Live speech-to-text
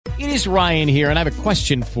It is Ryan here, and I have a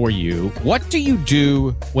question for you. What do you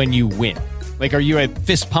do when you win? Like, are you a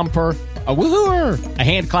fist pumper, a woohooer, a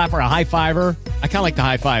hand clapper, a high fiver? I kind of like the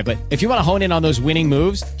high five, but if you want to hone in on those winning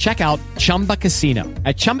moves, check out Chumba Casino.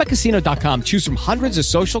 At ChumbaCasino.com, choose from hundreds of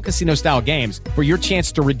social casino-style games for your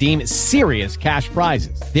chance to redeem serious cash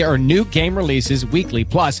prizes. There are new game releases weekly,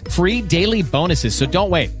 plus free daily bonuses. So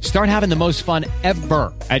don't wait. Start having the most fun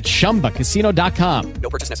ever at ChumbaCasino.com.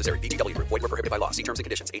 No purchase necessary. VGW Group. Void where prohibited by law. See terms and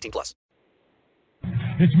conditions. 18+.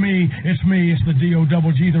 It's me, it's the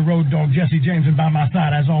D-O-double-G, the road dog, Jesse James, and by my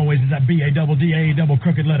side, as always, is that B-A-double-D-A double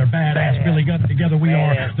crooked letter, badass Billy Gunn. Together we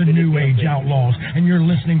are the New Age Outlaws, and you're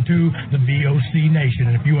listening to the VOC Nation,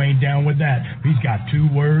 and if you ain't down with that, he's got 2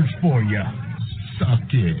 words for you.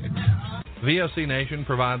 Suck it. VOC Nation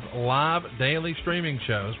provides live daily streaming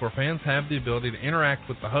shows where fans have the ability to interact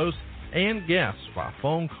with the hosts and guests by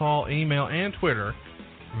phone call, email, and Twitter.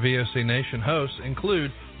 VOC Nation hosts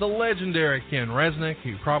include the legendary Ken Resnick,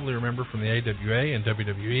 who you probably remember from the AWA and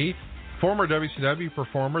WWE, former WCW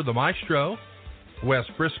performer The Maestro, Wes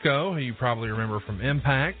Briscoe, who you probably remember from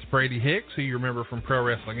Impact, Brady Hicks, who you remember from Pro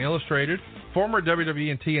Wrestling Illustrated, former WWE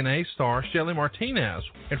and TNA star Shelly Martinez,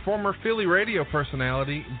 and former Philly radio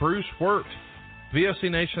personality Bruce Wirt. VOC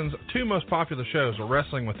Nation's 2 most popular shows are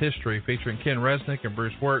Wrestling with History, featuring Ken Resnick and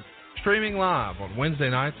Bruce Wirt, streaming live on Wednesday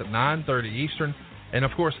nights at 9:30 Eastern, and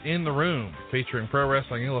of course In the Room, featuring Pro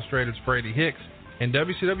Wrestling Illustrated's Brady Hicks and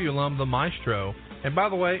WCW alum The Maestro. And by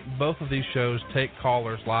the way, both of these shows take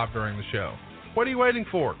callers live during the show. What are you waiting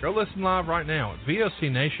for? Go listen live right now at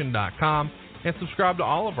VOCNation.com and subscribe to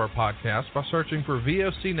all of our podcasts by searching for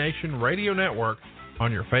VOC Nation Radio Network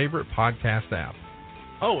on your favorite podcast app.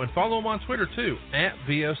 Oh, and follow them on Twitter too, at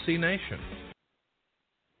VOC Nation.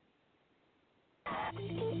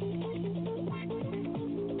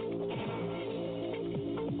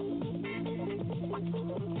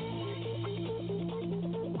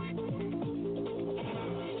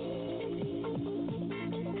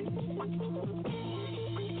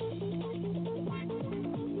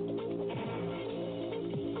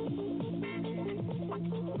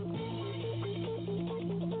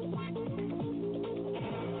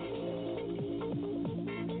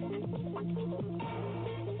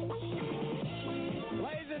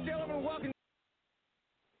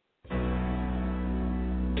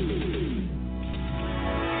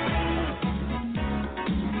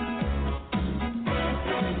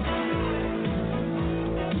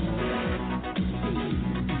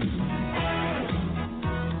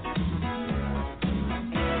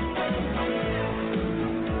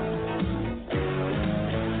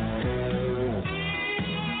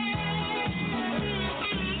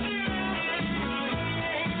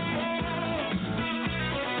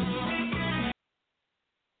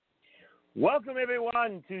 Welcome,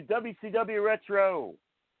 everyone, to WCW Retro.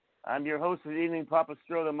 I'm your host for the evening, Papa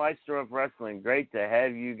Stro, the Maestro of Wrestling. Great to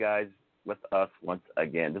have you guys with us once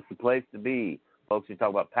again. This is the place to be. Folks, we talk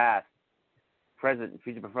about past, present, and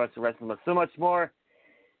future professional wrestling, but so much more.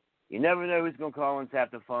 You never know who's going to call in to have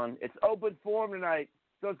the fun. It's open forum tonight,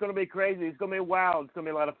 so it's going to be crazy. It's going to be wild. It's going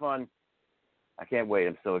to be a lot of fun. I can't wait.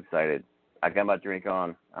 I'm so excited. I got my drink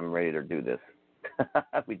on. I'm ready to do this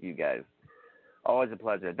with you guys. Always a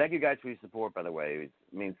pleasure. Thank you guys for your support, by the way. It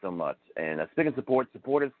means so much. And speaking of support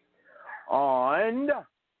us on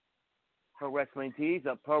Pro Wrestling Tees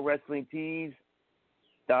at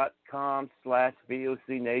ProWrestlingTees.com/VOC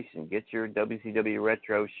Nation. Get your WCW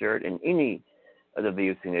Retro shirt and any of the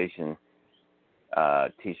VOC Nation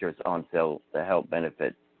T-shirts on sale to help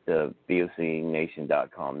benefit the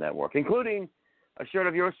VOCNation.com network, including a shirt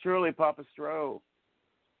of yours truly, Papa Stro.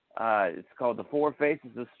 It's called The Four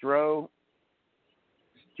Faces of Stro.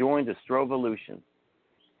 Join the Strovolution.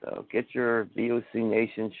 So get your VOC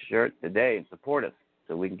Nation shirt today and support us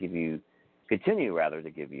so we can continue to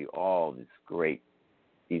give you all these great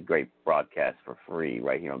broadcasts for free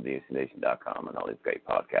right here on VOCNation.com and all these great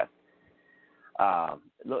podcasts.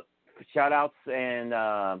 Look, shout outs and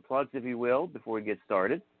plugs, if you will, before we get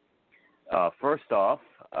started. First off,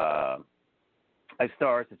 I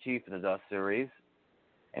star as the Chief of the Dust series,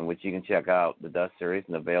 in which you can check out the Dust series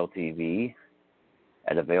and the Veil TV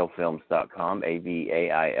at availfilms.com,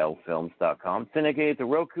 AVAIL films.com. Syndicated to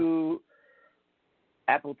Roku,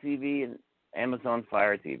 Apple TV, and Amazon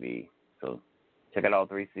Fire TV. So check out all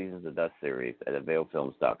 3 seasons of the Dust series at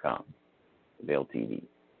availfilms.com, Avail TV.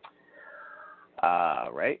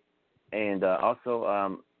 Right. And also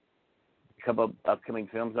a couple of upcoming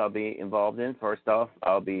films I'll be involved in. First off,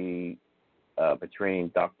 I'll be portraying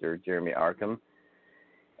Dr. Jeremy Arkham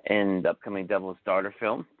in the upcoming Devil Starter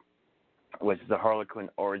film, which is a Harlequin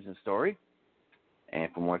origin story. And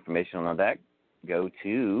for more information on that, go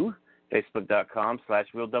to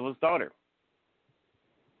facebook.com/Real Devil's Daughter.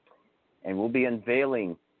 And we'll be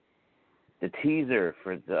unveiling the teaser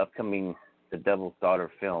for the upcoming The Devil's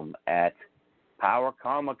Daughter film at Power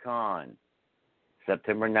Comic-Con,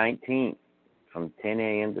 September 19th, from 10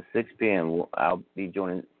 a.m. to 6 p.m. I'll be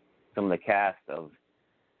joining some of the cast of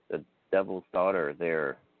The Devil's Daughter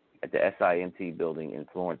there at the SIMT building in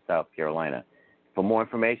Florence, South Carolina. For more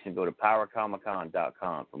information, go to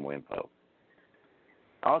powercomiccon.com for more info.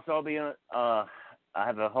 Also, I'll be I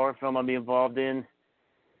have a horror film I'll be involved in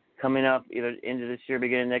coming up either end of this year,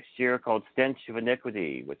 beginning next year, called Stench of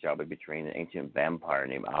Iniquity, which I'll be portraying an ancient vampire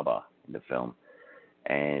named Abba in the film.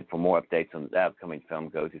 And for more updates on that upcoming film,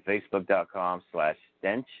 go to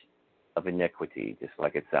facebook.com/Stench of Iniquity, just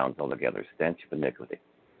like it sounds all together, Stench of Iniquity.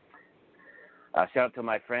 Shout out to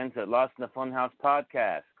my friends at Lost in the Funhouse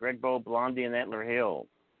podcast, Greg Bowl, Blondie, and Antler Hill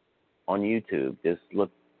on YouTube. Just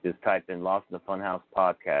type in Lost in the Funhouse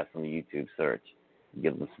podcast on the YouTube search.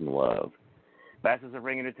 Give them some love. Masters of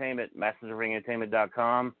Ring Entertainment,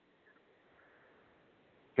 mastersofringentertainment.com.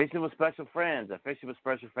 Fishing with Special Friends at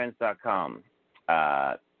fishingwithspecialfriends.com.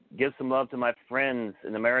 Give some love to my friends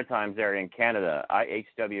in the Maritimes area in Canada,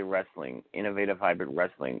 IHW Wrestling, Innovative Hybrid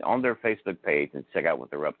Wrestling, on their Facebook page, and check out what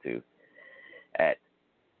they're up to at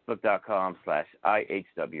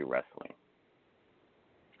facebook.com/IHW Wrestling.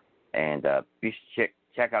 And be sure to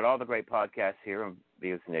check out all the great podcasts here on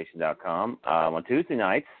VOCNation.com. On Tuesday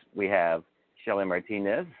nights, we have Shelly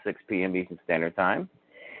Martinez, 6 p.m. Eastern Standard Time,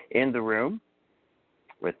 in the room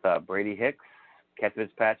with Brady Hicks, Kat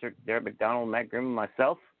Fitzpatrick, Derek McDonald, Matt Grimm, and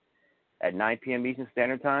myself at 9 p.m. Eastern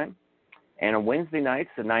Standard Time. And on Wednesday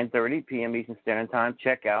nights at 9:30 p.m. Eastern Standard Time,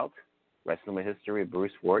 check out Wrestling with History with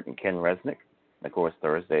Bruce Wart and Ken Resnick. And, of course,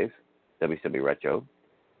 Thursdays, WCW Retro,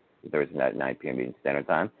 Thursday night at 9 p.m. Eastern Standard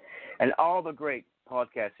Time. And all the great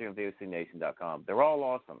podcasts here on VOCNation.com. They're all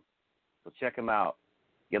awesome. So check them out.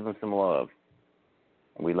 Give them some love.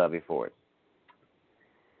 And we love you for it.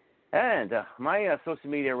 And my social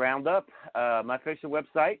media roundup, my official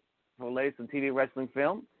website for the latest on TV, wrestling,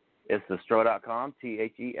 film is thestro.com,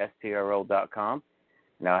 THESTRO.com.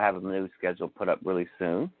 Now I have a new schedule put up really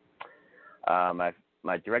soon. My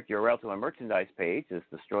direct URL to my merchandise page is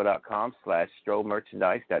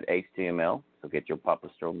thestro.com/stromerchandise.html. So get your Papa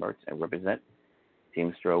Stro merch and represent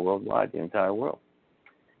Team Stro worldwide, the entire world.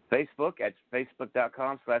 Facebook at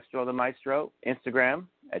facebook.com/StroTheMaestro. Instagram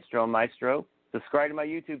at StroMaestro. Subscribe to my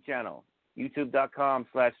YouTube channel,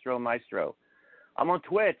 youtube.com/StroMaestro. I'm on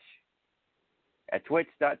Twitch at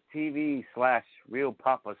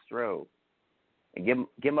twitch.tv/RealPapaStro. And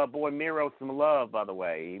give my boy Miro some love, by the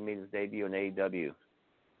way. He made his debut in AEW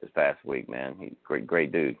this past week, man. He's a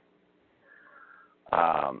great dude.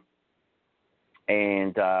 And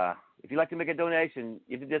if you'd like to make a donation,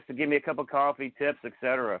 if you just to give me a cup of coffee, tips,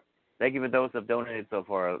 etc., thank you for those who have donated so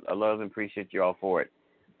far. I love and appreciate you all for it.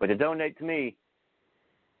 But to donate to me,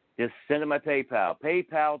 just send to my PayPal,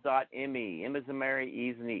 paypal.me, M as in Mary, E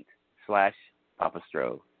as in Eat,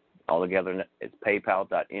 /PapaStro. All together, it's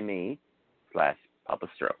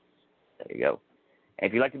paypal.me/PapaStro. There you go. And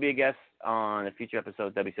if you'd like to be a guest on a future episode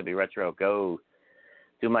of WCW Retro, go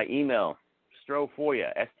to my email, Stro for you,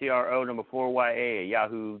 STRO4YA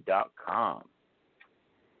 @yahoo.com.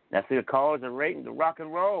 Now, see the callers are rating to rock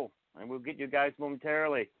and roll, and we'll get you guys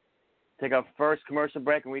momentarily. Take our first commercial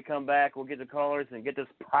break, and when we come back, we'll get the callers and get this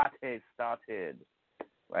party started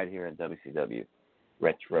right here in WCW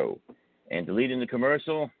Retro. And deleting the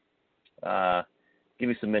commercial, give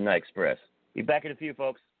me some Midnight Express. Be back in a few,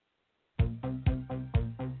 folks.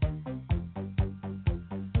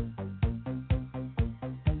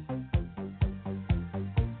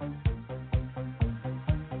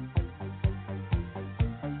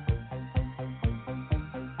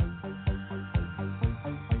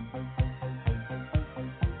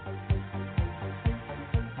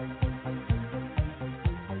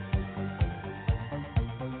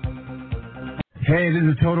 Hey, this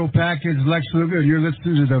is Total Package, Lex Luger, and you're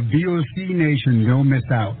listening to the VOC Nation. Don't miss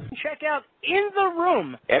out. Check out In the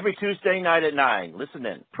Room Every Tuesday night at 9. Listen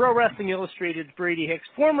in. Pro Wrestling Illustrated's Brady Hicks,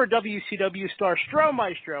 former WCW star Stro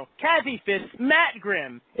Maestro, Kathy Fitz, Matt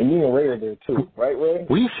Grimm. And you and Ray are there too, right, Ray?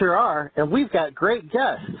 We sure are, and we've got great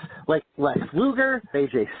guests like Lex Luger,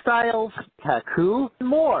 AJ Styles, Haku, and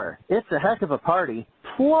more. It's a heck of a party.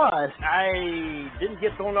 Plus, I didn't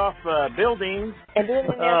get thrown off buildings. And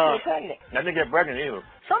then I didn't get pregnant either.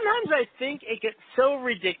 Sometimes I think it gets so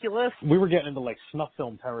ridiculous. We were getting into like snuff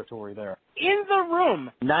film territory there. In the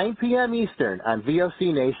Room. 9 p.m. Eastern on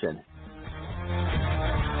VOC Nation.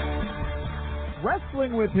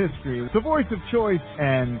 Wrestling with History, the voice of choice,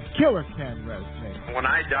 and Killer Ken Resnick. When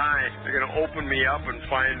I die, they're going to open me up and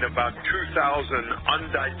find about 2,000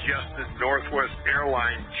 undigested Northwest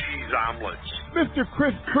Airline cheese omelets. Mr.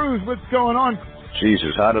 Chris Cruz, what's going on?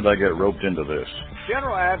 Jesus, how did I get roped into this?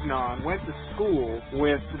 General Adnan went to school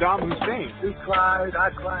with Saddam Hussein. He cried, I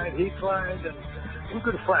cried, he cried, and we're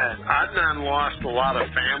good friends. Adnan lost a lot of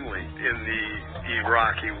family in the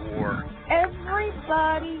Iraqi war.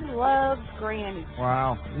 Everybody loves Granny.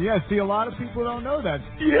 Wow. Yeah, see, a lot of people don't know that.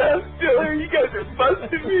 Yeah, I'm still here. You guys are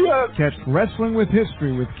busting me up. Catch Wrestling with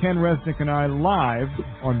History with Ken Resnick and I live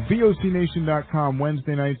on VOCNation.com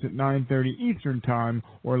Wednesday nights at 9:30 Eastern Time,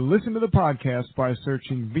 or listen to the podcast by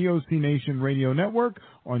searching VOC Nation Radio Network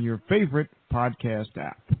on your favorite podcast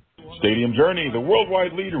app. Stadium Journey, the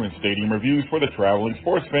worldwide leader in stadium reviews for the traveling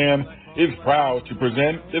sports fan, is proud to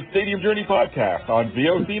present the Stadium Journey podcast on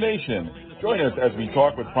VOC Nation. Join us as we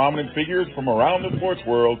talk with prominent figures from around the sports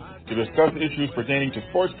world to discuss issues pertaining to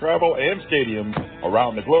sports travel and stadiums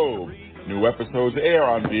around the globe. New episodes air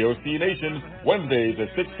on VOC Nation Wednesdays at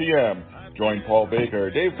 6 p.m. Join Paul Baker,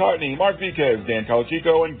 Dave Cotney, Mark Viquez, Dan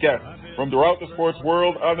Calachico, and guests from throughout the sports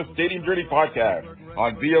world on the Stadium Journey podcast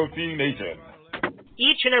on VOC Nation.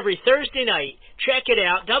 Each and every Thursday night, check it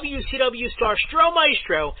out. WCW star Stro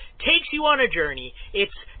Maestro takes you on a journey.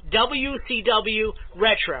 It's WCW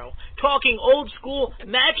Retro. Talking old school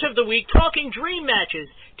match of the week, talking dream matches,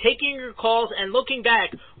 taking your calls and looking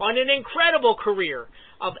back on an incredible career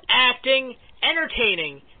of acting,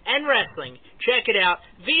 entertaining, and wrestling. Check it out.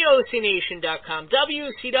 VOCNation.com.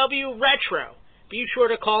 WCW Retro. Be sure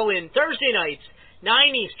to call in Thursday nights,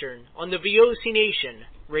 9 Eastern, on the VOC Nation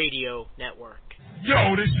Radio Network.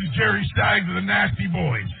 Yo, this is Jerry Stein of the Nasty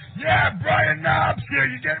Boys. Yeah, Brian Knobs here.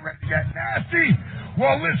 You getting ready to get nasty?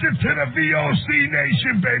 Well, listen to the VOC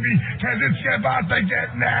Nation, baby, because it's about to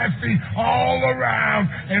get nasty all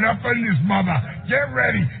around and up in this mother. Get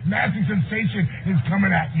ready. Nasty Sensation is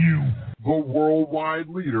coming at you. The worldwide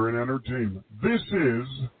leader in entertainment. This is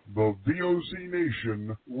the VOC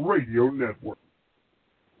Nation Radio Network.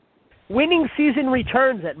 Winning season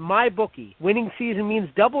returns at MyBookie. Winning season means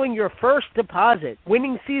doubling your first deposit.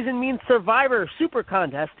 Winning season means Survivor, Super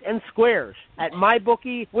Contest, and Squares. At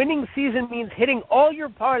MyBookie, winning season means hitting all your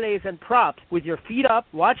parlays and props with your feet up,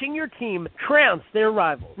 watching your team trounce their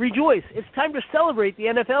rival. Rejoice, it's time to celebrate the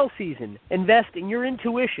NFL season. Invest in your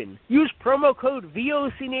intuition. Use promo code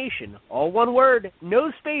VOCNation, all one word,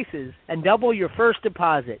 no spaces, and double your first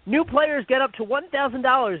deposit. New players get up to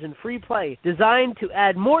 $1,000 in free play, designed to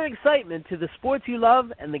add more excitement to the sports you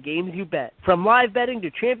love and the games you bet. From live betting to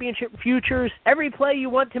championship futures, every play you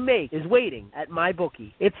want to make is waiting at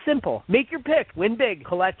MyBookie. It's simple. Make your pick, win big,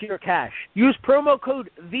 collect your cash. Use promo code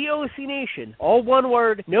VOCNation, all one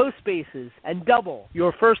word, no spaces, and double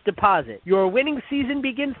your first deposit. Your winning season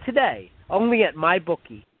begins today, only at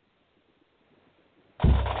MyBookie.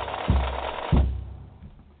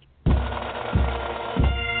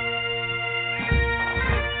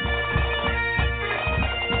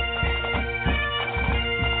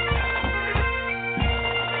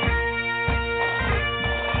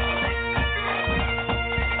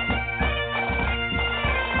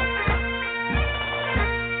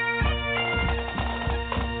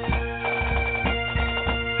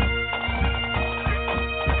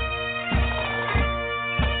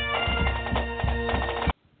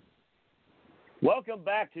 Welcome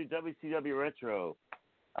back to WCW Retro.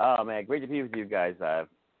 Oh, man, great to be with you guys. I've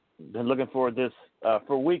been looking forward to this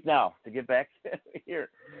for a week now to get back here.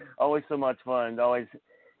 Always so much fun. Always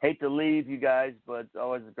hate to leave you guys, but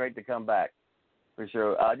always great to come back for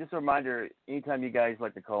sure. Just a reminder, anytime you guys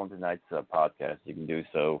like to call in tonight's podcast, you can do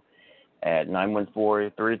so at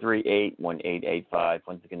 914-338-1885.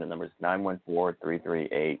 Once again, the number is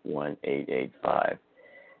 914-338-1885.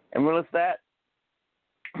 And with that,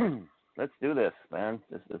 let's do this, man.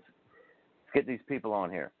 Let's get these people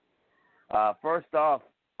on here. First off,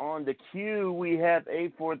 on the queue, we have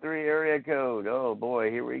 843 area code. Oh,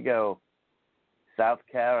 boy, here we go. South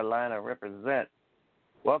Carolina represent.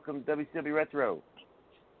 Welcome to WCW Retro.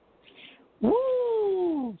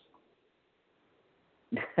 Woo!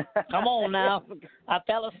 Come on now. I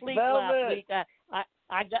fell asleep last week.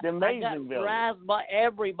 I got razzed by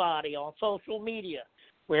everybody on social media.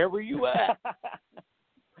 Wherever you at.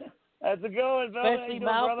 How's it going, Velvet? Especially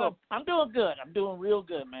Malcolm. I'm doing good. I'm doing real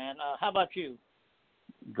good, man. How about you?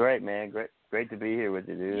 Great, man. Great to be here with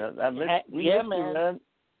you, dude. I missed man. you, man.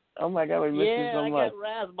 Oh, my God, we missed you so much. Yeah, I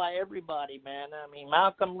got razzed by everybody, man. I mean,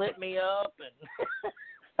 Malcolm lit me up and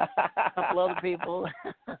a couple other people.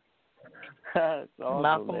 That's awesome,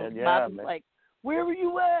 Malcolm's man. Yeah, man. like, where were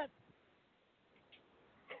you at?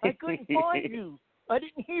 I couldn't find you. I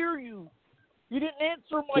didn't hear you. You didn't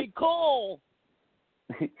answer my call.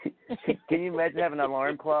 Can you imagine having an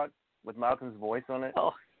alarm clock with Malcolm's voice on it?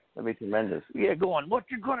 Oh, that'd be tremendous. Yeah, going, what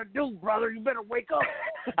you gonna do, brother? You better wake up.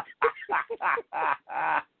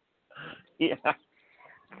 Yeah.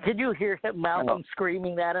 Did you hear Malcolm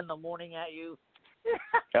screaming that in the morning at you?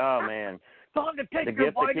 Oh, man. Time to take the your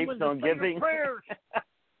gift that vitamins keeps on and say your giving. prayers.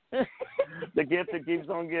 The gift that keeps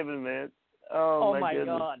on giving, man. Oh my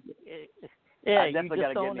goodness. God. Yeah, I definitely you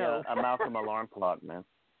got just to get me know. a Malcolm alarm clock, man.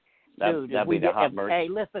 Dude, that'd be the hot merch. Hey,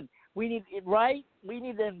 listen, we need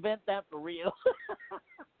to invent that for real.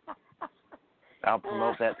 I'll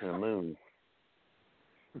promote that to the moon.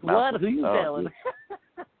 What? Who you telling?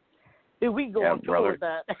 Dude, we go on tour with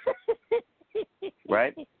that.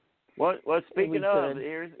 Right? Well, speaking of,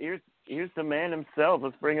 here's the man himself.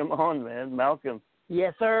 Let's bring him on, man. Malcolm.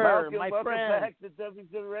 Yes, sir. Malcolm, my welcome friend. back to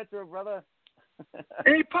WCW Retro, brother.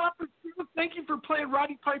 Hey, Papa, thank you for playing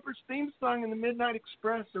Roddy Piper's theme song in the Midnight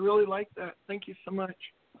Express. I really like that. Thank you so much.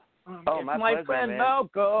 Oh, my pleasure, friend man.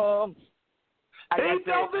 Malcolm. Hey,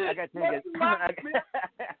 Velvet. I got to tell you,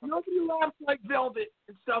 nobody laughs like Velvet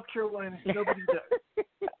in South Carolina. Nobody does.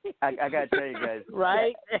 I got to tell you guys.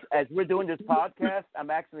 Right? As we're doing this podcast, I'm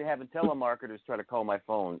actually having telemarketers try to call my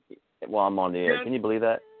phone while I'm on the air. Can you believe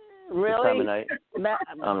that? Really? This time of night.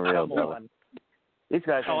 Unreal, brother. These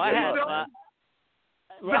guys are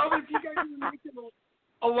Velvet, if you guys want to make an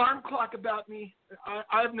alarm clock about me,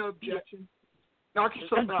 I have no objection. Knock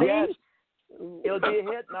yourself out. Yes. It'll be a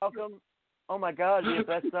hit, Malcolm. Oh, my God, you're a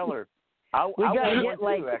bestseller. We got to get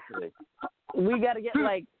actually. We got to get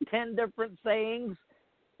like 10 different sayings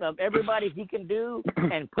of everybody he can do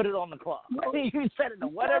and put it on the clock. You set it to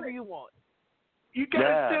whatever you want. You got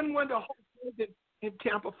to send one to Hulk Hogan in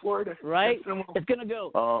Tampa, Florida. Right? It's going to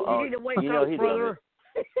go, you need to wake up, brother.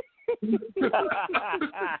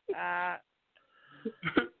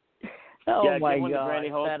 Oh, my God. Granny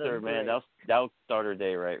Holster, man. That'll start her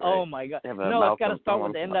day right. Oh, my God. No, it's got to start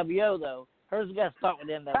with the NWO, though. Hers got to start with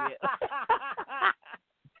the NWO.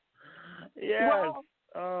 Yes. Well,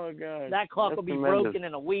 oh, God. That clock will be broken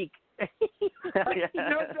in a week.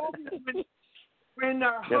 When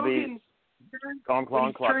Hogan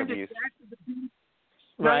turned it back to the beat,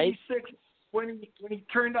 right? 96, when he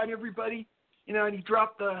turned on everybody, and he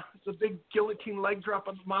dropped the big guillotine leg drop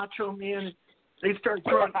on the Macho Man, and they started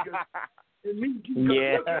throwing. He goes, and me,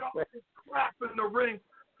 look at all this crap in the ring.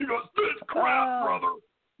 He goes, this crap, brother.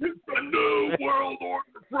 It's the new world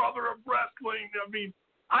order, brother, of wrestling. I mean,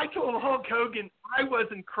 I told Hulk Hogan I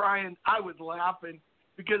wasn't crying. I was laughing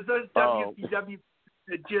because those WCW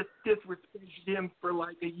had just disrespected him for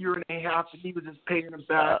like a year and a half, and he was just paying them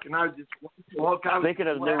back. And I was just thinking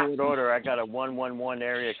of New World Order. I got a 111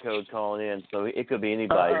 area code calling in, so it could be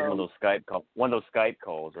anybody. One of those Skype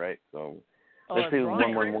calls, right? So let's see who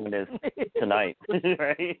 111 is tonight,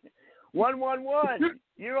 right? 111,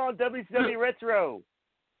 you're on WCW Retro.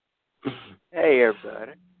 Hey,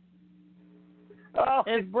 everybody. Oh,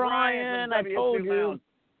 it's Brian. I told you.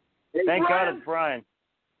 Thank God it's Brian.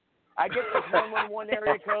 I get this 111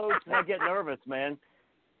 area codes and I get nervous, man.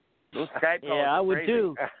 Those Skype calls. Yeah, I would crazy.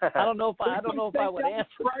 too. I don't know if I would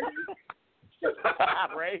answer.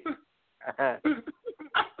 Right?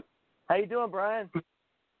 How you doing, Brian?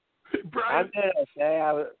 I'm good. Okay.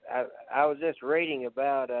 I was just reading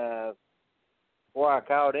about before I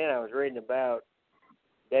called in. I was reading about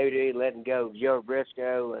WWE letting go of Joe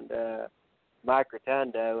Briscoe and Mike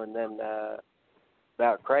Rotundo, and then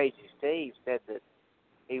about Crazy Steve said that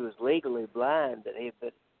he was legally blind, that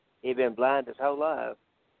he'd been blind his whole life.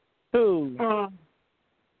 Who?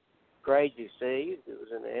 Crazy Steve. It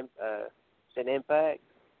was in Impact.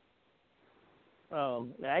 Oh,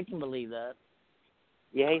 I can believe that.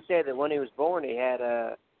 Yeah, he said that when he was born, he had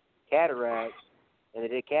cataracts, and they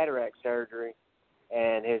did cataract surgery,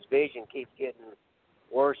 and his vision keeps getting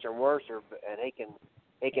worse and worse, and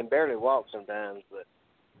he can barely walk sometimes, but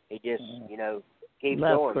he just keeps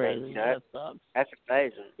That's going. Crazy. That sucks. That's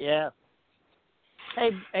amazing. Yeah.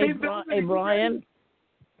 Hey, Brian.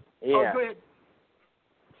 Yeah. Oh, go ahead.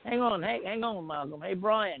 Hang on, Malcolm. Hey,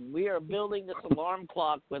 Brian, we are building this alarm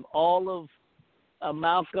clock with all of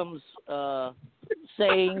Malcolm's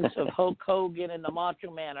sayings of Hulk Hogan and the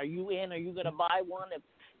Macho Man. Are you in? Are you going to buy one if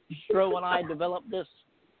Stro and I develop this?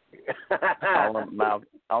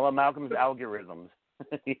 all of Malcolm's algorithms.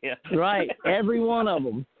 Yeah. Right, every one of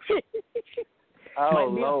them. Oh,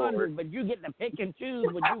 might be Lord. 100, but you get to pick and choose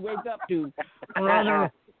what you wake up to,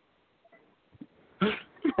 brother.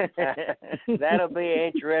 That'll be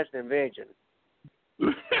an interesting vision.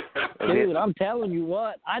 Dude, I'm telling you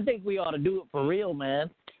what. I think we ought to do it for real, man.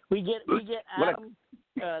 We get Adam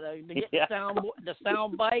to get the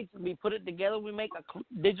sound bites, and we put it together. We make a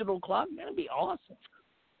digital clock. That'd be awesome.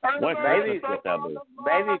 Maybe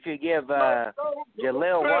you could give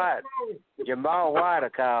Jamal White a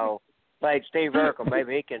call. Like Steve Urkel,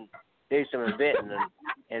 maybe he can do some inventing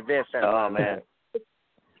and invent something. Oh man!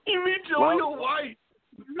 You mean Jaleel White?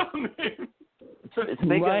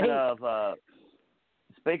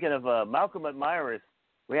 Speaking of Malcolm Admirers,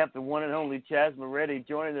 we have the one and only Chaz Moretti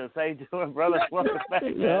joining us. How you doing, brother? Welcome back.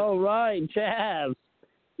 All right, Chaz.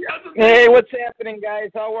 Hey, what's happening,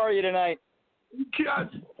 guys? How are you tonight?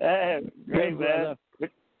 Hey, great, man.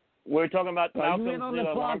 We're talking about Malcolm's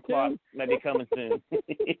alarm clock maybe coming soon.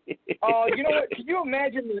 Oh, you know what? Could you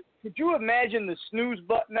imagine the snooze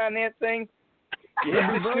button on that thing?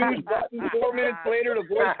 Yeah. The snooze button. 4 minutes later, the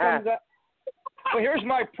voice comes up. Well, here's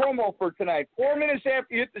my promo for tonight. 4 minutes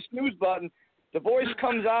after you hit the snooze button, the voice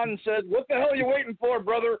comes on and says, "What the hell are you waiting for,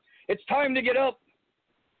 brother? It's time to get up."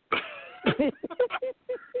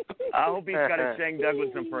 I hope he's got a Shane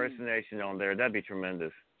Douglas impersonation on there. That'd be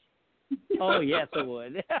tremendous. Oh, yes, it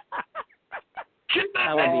would. Get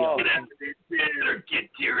that would be awesome. Or get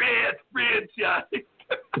your ass franchised.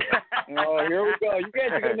 Oh, here we go. You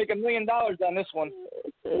guys are going to make $1 million on this one.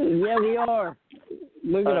 Yeah, we are.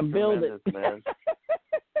 We're going to build it. Man.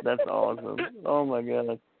 That's awesome. Oh, my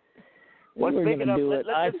God. Well, We're speaking of, it.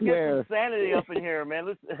 let's get some sanity up in here,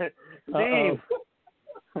 man. Steve.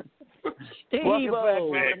 Steve. Welcome back,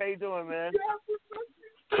 man. How you doing, man?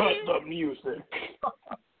 Cut the music.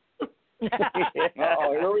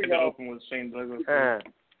 Uh-oh, here we go. Open with Shane Douglas.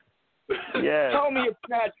 Yeah. Tell me it's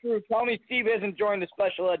not true. Tell me Steve hasn't joined the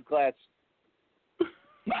special ed class.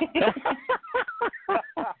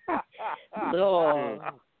 Oh.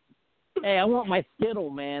 Hey, I want my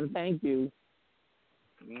Skittle, man. Thank you.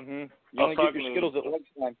 Mm-hmm. You only get your Skittles at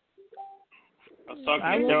lunchtime.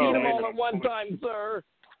 I won't eat them all at one time, sir.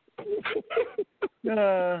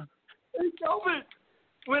 Hey, Kelvin,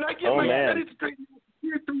 when I get my credit straight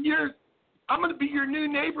here for years, I'm going to be your new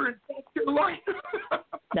neighbor in South Carolina.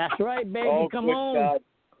 That's right, baby. Oh, come good on.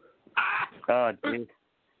 God, geez.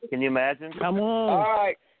 Can you imagine? Come on. All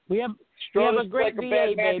right. We have a great like a VA,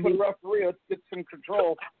 bad match baby. with a referee. Let's get some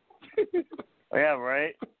control. Yeah,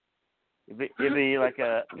 right. You'd be like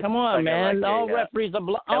a. Come on, man. All referees are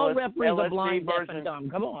LSD blind, deaf, version. and dumb.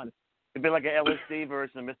 Come on. It'd be like an LSD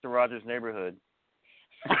version of Mr. Rogers' Neighborhood.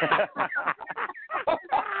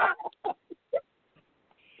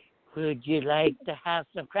 Would you like to have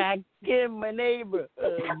some crack in my neighborhood?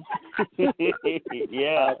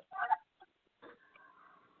 Yeah.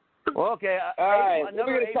 Well, okay. All right. What are we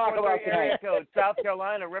Another going to talk about area tonight? code, South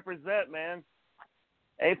Carolina, represent, man.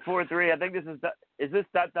 843. I think this is this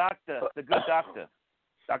that doctor, the good doctor?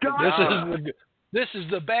 Dr. John. This is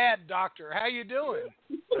the bad doctor. How you doing?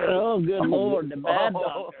 Oh, good Lord, the bad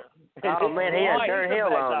doctor. Oh, man, he had turned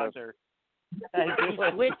heel on us. He's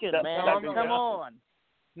switching, man. Come on.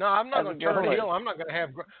 No, I'm not going to turn heel. I'm not going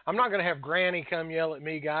to have Granny come yell at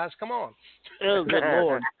me, guys. Come on. Oh, good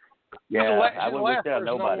Lord. Yeah, I wouldn't wish that on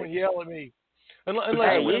No nobody. one yell at me.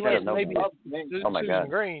 Unless maybe Susan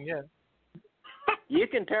Green, yeah. You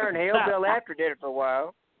can turn heel. Bill After did it for a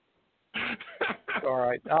while. All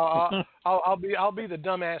right, I'll be the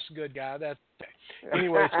dumbass good guy. That's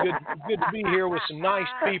anyway. It's good to be here with some nice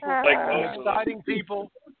people, exciting people,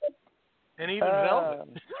 and even Velvet.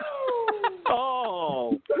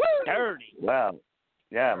 Oh, dirty! Wow,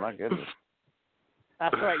 yeah, my goodness.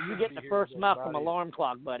 That's right. You get the first Malcolm alarm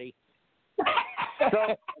clock, buddy.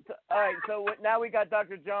 So, all right. So now we got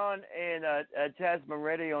Dr. John and Chaz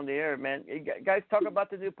Moretti on the air, man. You guys, talk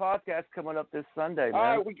about the new podcast coming up this Sunday, man.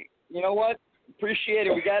 All right. You know what? Appreciate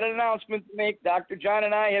it. We got an announcement to make. Dr. John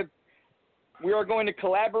and we are going to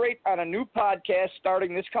collaborate on a new podcast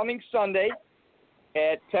starting this coming Sunday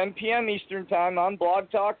at 10 p.m. Eastern Time on Blog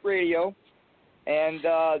Talk Radio. And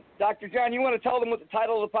Dr. John, you want to tell them what the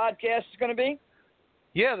title of the podcast is going to be?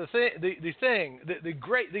 Yeah, the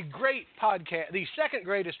great podcast, the second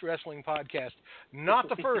greatest wrestling podcast, not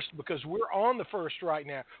the first, because we're on the first right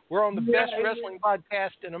now. We're on the best wrestling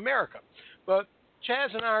podcast in America. But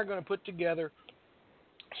Chaz and I are going to put together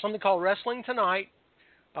something called Wrestling Tonight,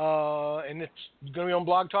 and it's going to be on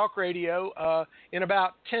Blog Talk Radio. In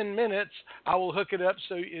about 10 minutes, I will hook it up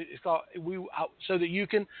so that you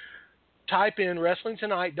can type in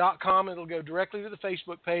WrestlingTonight.com. It'll go directly to the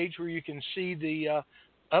Facebook page where you can see the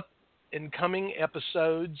up and coming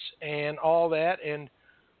episodes and all that. And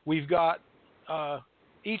we've got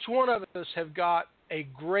each one of us have got a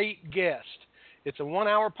great guest. It's a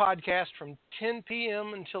 1-hour podcast from 10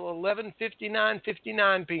 p.m. until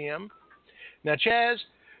 11:59 p.m. Now, Chaz,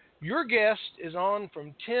 Your guest is on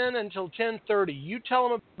from 10 until 10:30. You tell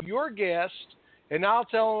them about your guest, and I'll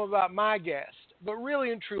tell them about my guest. But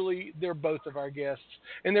really and truly, they're both of our guests,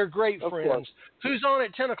 and they're great friends. Course. Who's on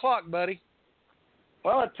at 10 o'clock, buddy?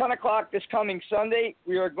 Well, at 10 o'clock this coming Sunday,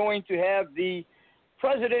 we are going to have the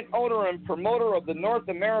president, owner, and promoter of the North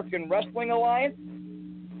American Wrestling Alliance,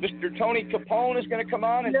 Mr. Tony Capone, is going to come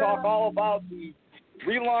on and talk all about the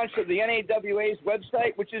relaunch of the NAWA's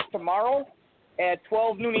website, which is tomorrow at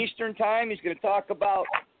 12 noon Eastern Time. He's going to talk about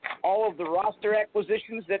all of the roster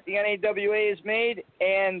acquisitions that the NAWA has made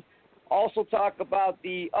and also talk about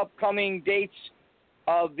the upcoming dates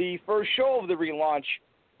of the first show of the relaunch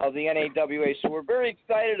of the NAWA. So we're very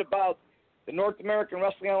excited about the North American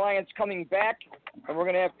Wrestling Alliance coming back, and we're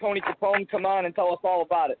going to have Tony Capone come on and tell us all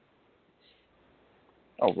about it.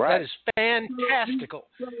 All right. That is fantastical.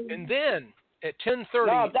 And then at 10:30.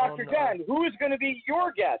 Now, Dr. John, who is going to be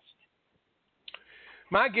your guest?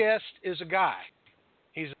 My guest is a guy.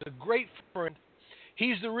 He's a great friend.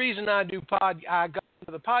 He's the reason I got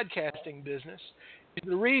into the podcasting business. He's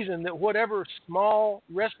the reason that whatever small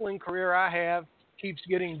wrestling career I have keeps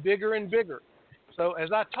getting bigger and bigger. So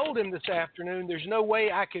as I told him this afternoon, there's no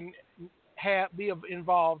way I can be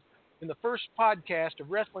involved in the first podcast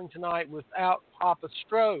of Wrestling Tonight without Papa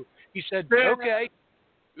Stro. He said, okay.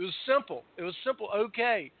 It was simple.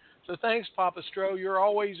 Okay. So thanks, Papa Stro. You're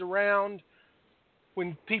always around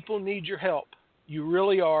when people need your help. You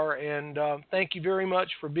really are, and thank you very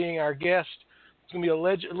much for being our guest. It's going to be a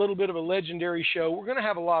little bit of a legendary show. We're going to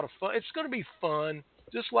have a lot of fun. It's going to be fun,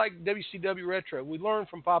 just like WCW Retro. We learned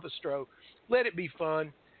from Papa Stro. Let it be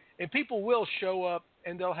fun, and people will show up,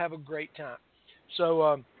 and they'll have a great time.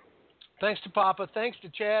 So thanks to Papa. Thanks to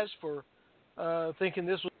Chaz for thinking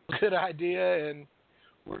this was a good idea, and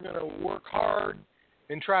we're going to work hard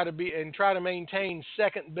and try to maintain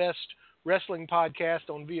second best wrestling podcast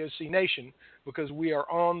on VOC Nation, because we are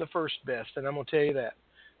on the first best, and I'm going to tell you that.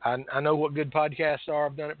 I know what good podcasts are.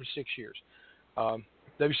 I've done it for 6 years.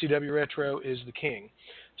 WCW Retro is the king.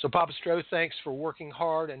 So, Papa Stro, thanks for working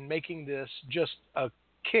hard and making this just a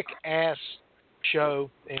kick-ass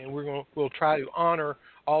show, and we'll try to honor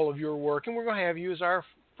all of your work, and we're going to have you as our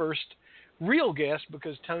first real guest,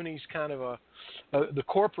 because Tony's kind of the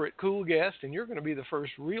corporate cool guest, and you're going to be the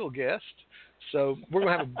first real guest. So we're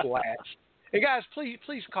going to have a blast. Hey guys,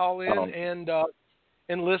 please call in and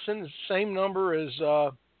listen. It's the same number as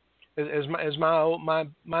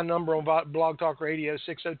my number on Blog Talk Radio,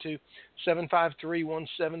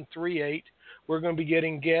 602-753-1738. We're going to be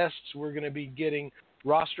getting guests. We're going to be getting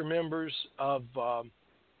roster members from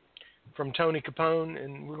Tony Capone,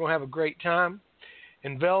 and we're going to have a great time.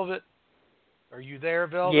 And Velvet, are you there,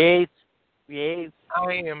 Velvet? Yes.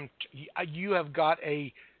 I am. You have got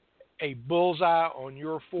a bullseye on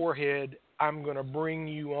your forehead. I'm going to bring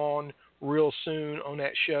you on real soon on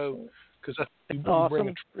that show, because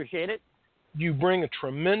Appreciate it. You bring a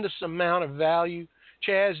tremendous amount of value.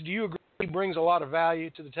 Chaz, do you agree he brings a lot of value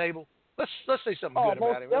to the table? Let's say something good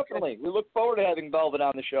about him. Definitely. Okay? We look forward to having Velvet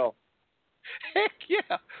on the show. Heck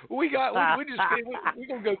yeah, we're gonna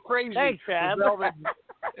go crazy. Thanks, with Velvet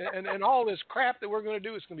and all this crap that we're going to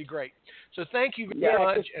do. It's going to be great. So thank you very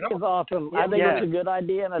much. It's awesome. I think it's a good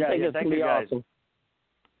idea, and I think it's going to be awesome.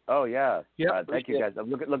 Oh yeah, thank you guys. I'm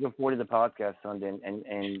looking forward to the podcast Sunday,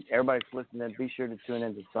 and everybody's listening. Be sure to tune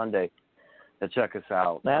in to Sunday to check us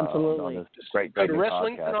out. Absolutely. On this great Go to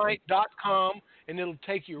WrestlingTonight.com, and it'll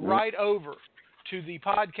take you right over to the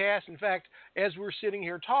podcast. In fact, as we're sitting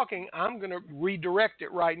here talking, I'm going to redirect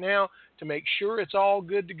it right now to make sure it's all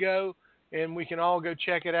good to go, and we can all go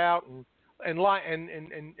check it out and like and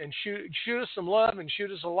shoot us some love and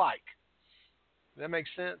shoot us a like. Does that make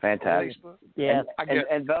sense? Fantastic. Yeah.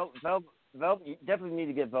 And Velvet, you definitely need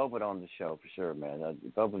to get Velvet on the show for sure, man.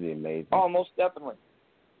 Velvet would be amazing. Oh, most definitely.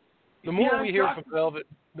 The more we hear from Velvet,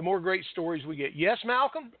 the more great stories we get. Yes,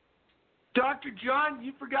 Malcolm? Dr. John,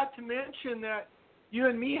 you forgot to mention that you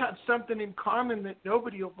and me have something in common that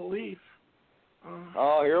nobody will believe.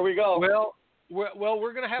 Oh, here we go. Well,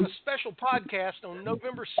 we're going to have a special podcast on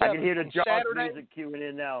November 7th. I can hear the Jaws Saturday. music cueing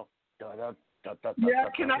in now. Yeah,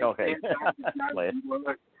 can I Go ahead.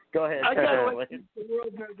 Go ahead. I got to let the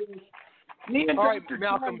world know this. Me and All right, Dr.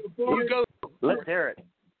 Malcolm, John you go. Let's hear it.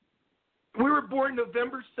 We were born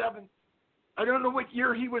November 7th. I don't know what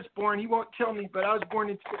year he was born. He won't tell me, but I was born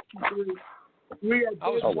in 63. I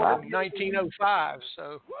was born in 1905,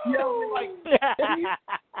 so. Yeah, we're like,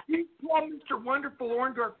 he called Mr. Wonderful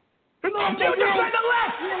Orndorff. Come on, Dude, you're on the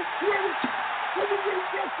left!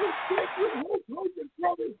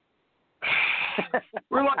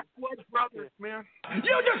 We're like blood brothers, man. You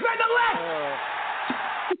just went the left!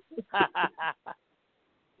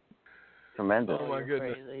 tremendous. Oh my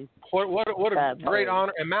goodness! Crazy. What a That's great crazy.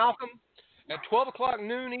 honor! And Malcolm, at 12:00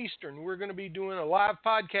 noon Eastern, we're going to be doing a live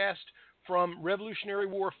podcast from Revolutionary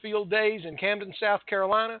War Field Days in Camden, South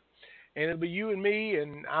Carolina, and it'll be you and me.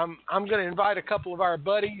 And I'm going to invite a couple of our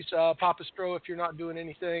buddies, Papa Stro, if you're not doing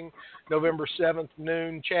anything, November 7th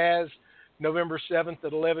noon. Chaz, November 7th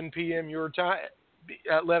at 11 p.m. your time.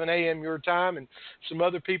 11 a.m. your time, and some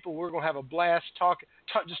other people. We're going to have a blast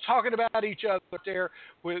just talking about each other there,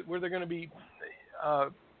 where they're going to be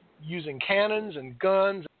using cannons and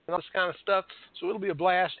guns and all this kind of stuff. So it'll be a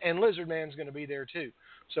blast, and Lizard Man's going to be there too.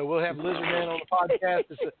 So we'll have Lizard Man on the podcast.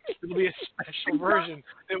 It'll be a special version.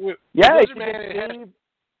 Lizard Man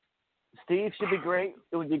Steve should be great.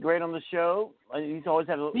 It would be great on the show. He's always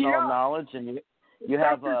had a lot of knowledge, and you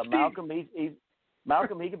have Malcolm.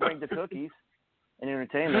 Malcolm, he can bring the cookies and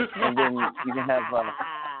entertainment, and then you can have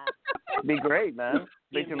be great, man.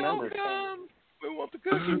 Be tremendous. We want the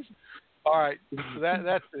cookies. All right, so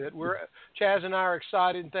that's it. Chaz and I are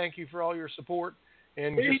excited, and thank you for all your support.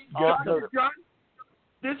 And John,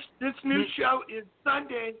 this new show is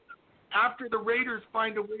Sunday after the Raiders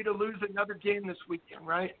find a way to lose another game this weekend,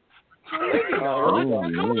 right? Come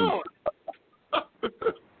on.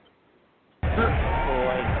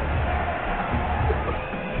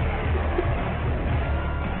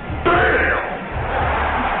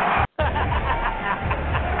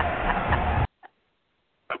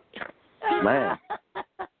 Man.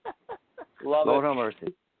 Love Lord it. have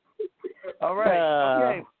mercy. All right.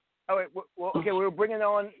 Okay. All right. Well, okay. We're bringing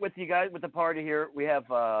on with you guys with the party here. We have.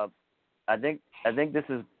 I think this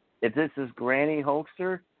is. If this is Granny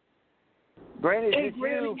Holster. Granny, is this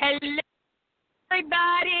you? Hello,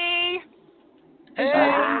 everybody. Hey.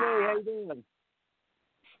 How you doing?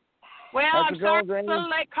 Well, How's I'm it sorry going, for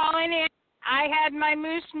late calling in. I had my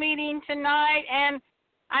Moose meeting tonight, and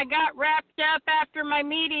I got wrapped up after my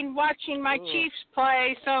meeting watching my Chiefs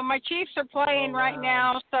play. So my Chiefs are playing right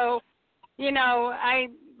now. So, I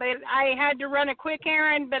had to run a quick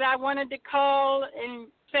errand, but I wanted to call and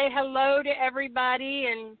say hello to everybody.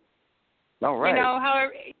 And all right.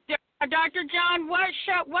 Dr. John, what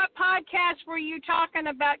podcast were you talking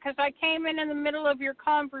about? Because I came in the middle of your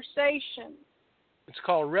conversation. It's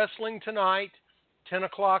called Wrestling Tonight,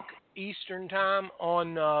 10:00 Eastern Time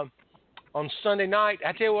on Sunday night.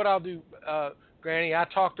 I tell you what I'll do, Granny. I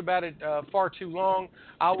talked about it far too long.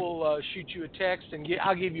 I will shoot you a text and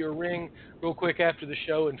I'll give you a ring real quick after the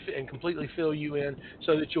show and completely fill you in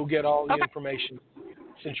so that you'll get all the information.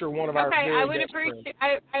 Since you're one of our very best friends.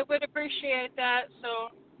 I would appreciate that. So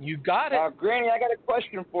you got it, Granny. I got a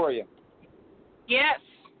question for you. Yes.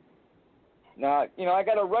 Now, I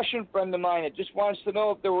got a Russian friend of mine that just wants to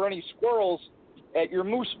know if there were any squirrels at your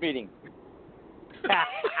moose meeting.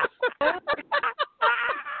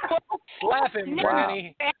 Slap him,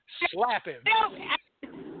 Granny. Slap him.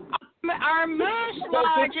 Our Moose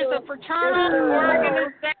Lodge is a fraternal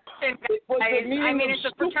organization. It's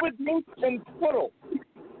a fraternal moose and squirrel.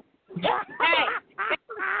 Hey,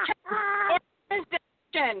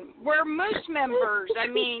 we're Moose members. The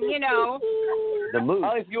Moose.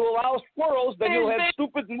 If you allow squirrels, then you'll have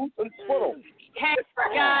stupid moose and squirrel. Hey,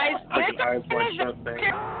 guys, this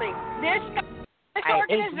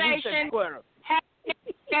organization has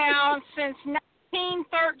been down since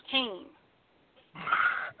 1913.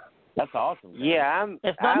 That's awesome. Man. Yeah, I'm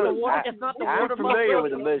familiar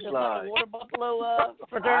with the Moose Lodge. Water Buffalo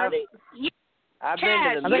fraternity. I've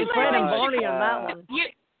been to the Moose Fred and Lodge. Barney on that one.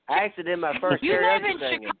 I actually did my first karaoke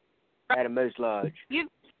singing at a Moose Lodge.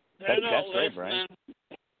 That's right, Brian.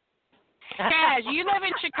 Chaz, you live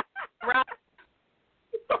in Chicago, right?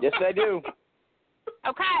 Yes, I do.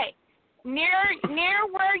 Okay. Near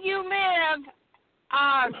where you live,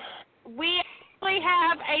 we actually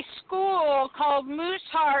have a school called Moose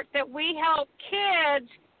Heart that we help kids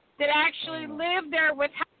that actually live there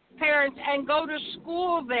with parents and go to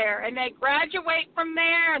school there, and they graduate from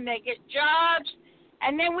there and they get jobs.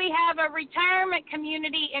 And then we have a retirement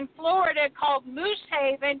community in Florida called Moose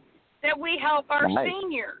Haven that we help our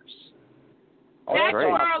seniors. That's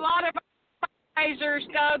where a lot of our advisors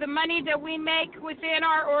go. The money that we make within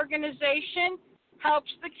our organization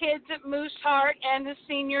helps the kids at Moose Heart and the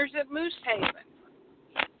seniors at Moose Haven.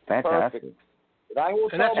 Fantastic. Perfect. I will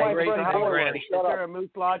tell my friend Howard. Is there a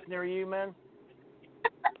Moose Lodge near you, man?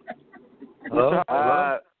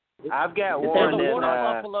 I've got one.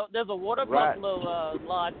 There's a Water Buffalo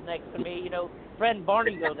Lodge next to me. Fred and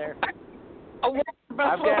Barney go there.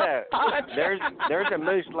 I've got there's a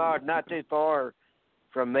Moose Lodge not too far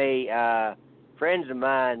from me. Friends of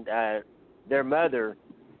mine, their mother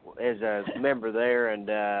is a member there, and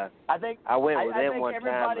I went with them one time.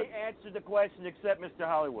 Everybody answered the question except Mr.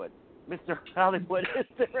 Hollywood. Mr. Hollywood, is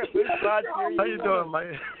there a response here? How you doing, Mike?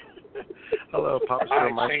 Hello, Papa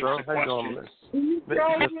Stro Maestro. How you doing,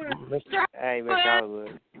 Mr. Hey, Mr.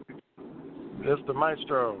 Hollywood. Mr.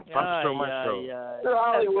 Maestro. Papa Stro Maestro. Mr.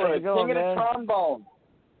 Hollywood, singing a trombone.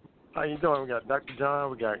 How you doing? We got Dr.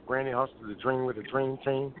 John. We got Granny Hustle, the Dream with the Dream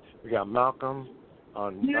Team. We got Malcolm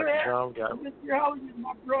on Dr. John. We got Mr. Hollywood,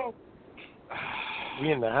 my bro.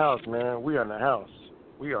 we in the house, man. We are in the house.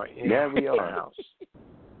 We are in we the are. house.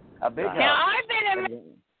 A big Now, house. I've been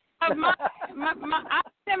I've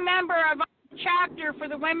been a member of a chapter for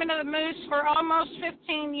the Women of the Moose for almost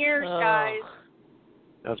 15 years, guys.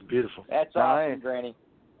 That's beautiful. That's awesome, Granny.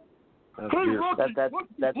 That's beautiful. That's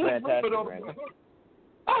fantastic, Granny.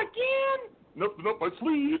 Again? Nothing up my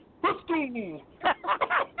sleeve. Pistol.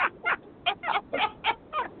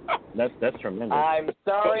 That's tremendous. I'm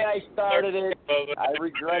sorry I started it. I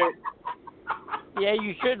regret it. Yeah,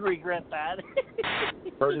 you should regret that.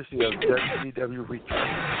 Courtesy of WCW Retro.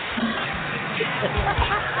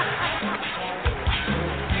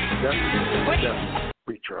 WCW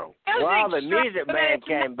Retro. Wow, the music man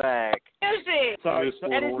came back. Music. Sorry,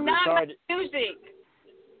 that is not music.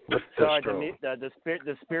 Sorry,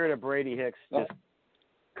 the spirit of Brady Hicks just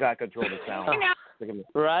got control of the sound.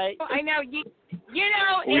 Right? I know. You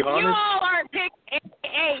know, if you all aren't picking,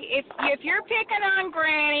 hey, if you're picking on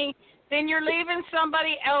Granny, then you're leaving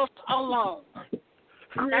somebody else alone.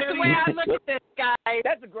 That's the way I look at this, guys.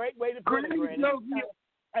 That's a great way to put it, Granny.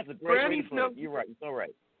 That's a great way to put it. You're right. You're so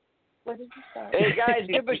right. Hey, guys,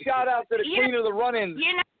 give a shout-out to the queen of the run-ins.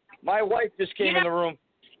 My wife just came in the room.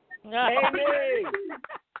 Hey,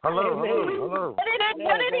 Hello.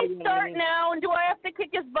 What did he start now? And do I have to kick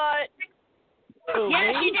his butt?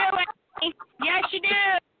 Yes, you do, Annie. Yes, you do.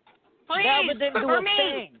 Please, Melvin didn't do for a me.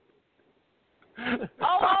 thing.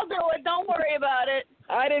 Oh, I'll do it. Don't worry about it.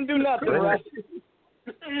 I didn't do nothing, Russ.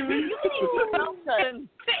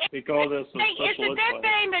 We call this a It's a special good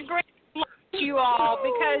thing that Granny loves you all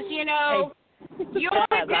because, you know, you only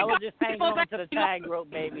pick I was on just hanging people on that to the you tag rope,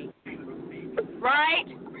 baby. right?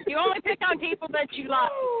 You only pick on people that you love.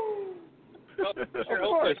 Of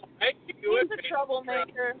course. He's a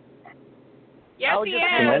troublemaker. Yes, I was he just is.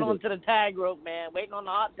 hanging on to the tag rope, man, waiting on the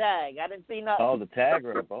hot tag. I didn't see nothing. Oh, the tag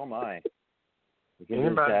rope. Oh, my.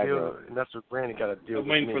 Anybody deal, and that's what Granny got to deal with.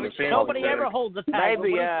 waiting for the family Nobody tag. ever holds a tag rope.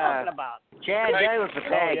 Maybe, What are you talking about? Chad Davis will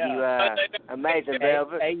tag you, Amazing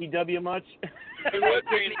Velvet. AEW much?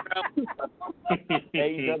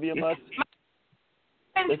 AEW much?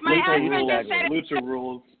 My husband just said Lucha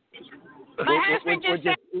rules. My husband just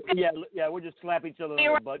said we'll just slap each other on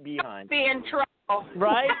the butt behind. be in trouble.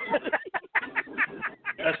 Right?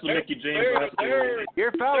 That's the Mickey James.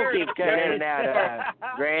 Your phone keeps cutting in and out,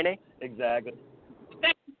 Granny. Exactly.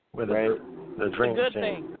 With the dream Good team.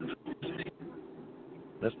 thing.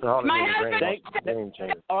 That's the Hollywood My husband dream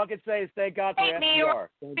team. All I can say is thank God for me FDR.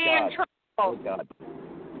 be Thank in God. trouble. Thank God.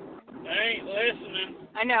 I ain't listening.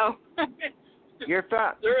 I know. Your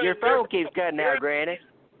phone keeps cutting out, Granny.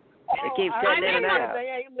 It keeps cutting in and out. They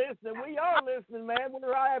ain't listening. We are listening, man.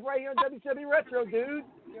 We're live right here on WCW Retro, dude.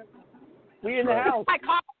 We in the house.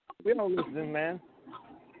 We don't listen, man.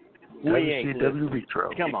 We ain't WCW Retro.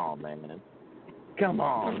 Come on, man. Come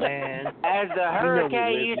on, man. As the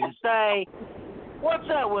hurricane used to say, what's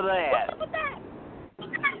up with that?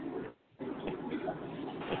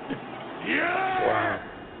 Yeah!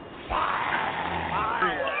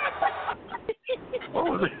 What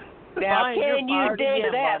was it? Now, Fine, can you you're dig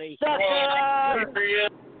fired that, again, sucker?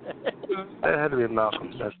 That had to be Malcolm.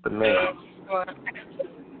 That's the man.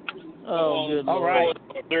 Oh, good All Lord. right.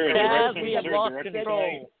 Chaz, we have lost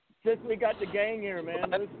control. Since we got the gang here,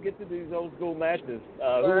 man, let's get to these old school matches. Who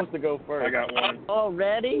wants to go first? I got one.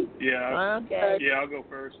 Already? Yeah. Okay. Yeah, I'll go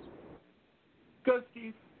first. Go,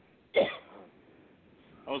 Steve.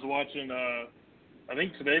 I was watching, I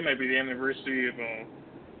think today might be the anniversary of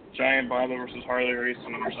Giant Baba versus Harley Race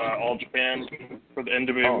in All Japan for the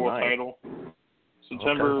NWA World title.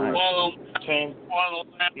 September 10th,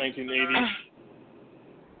 1980.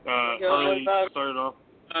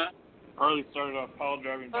 Harley started off pile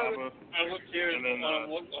driving Baba, and then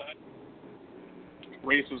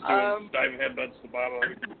Race was doing diving headbutts to Baba,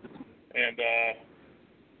 and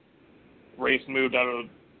Race moved out of,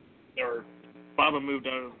 or Baba moved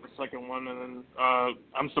out of the second one, and then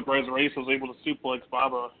I'm surprised Race was able to suplex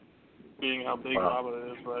Baba, being how big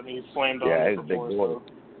Baba is, but he slammed on him before.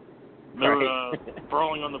 So they were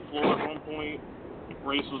brawling on the floor at one point.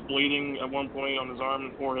 Race was bleeding at one point on his arm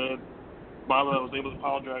and forehead. Baba was able to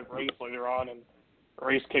pile drive Race later on, and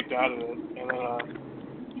Race kicked out of it. And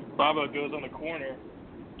then Baba goes on the corner,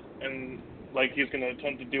 and like he's going to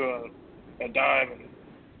attempt to do a dive, and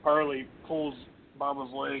Harley pulls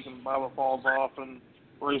Baba's leg and Baba falls off, and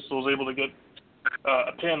Race was able to get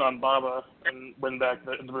a pin on Baba and win back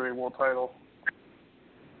the NWA World Title.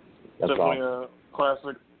 That's Definitely awesome. a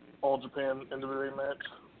classic All Japan NWA match.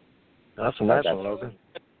 That's a nice one, Logan.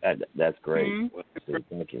 That's great. Mm-hmm.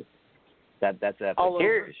 Thank you. That's epic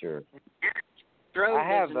Here, for sure. Stro I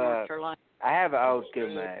have lives in North Carolina. I have an old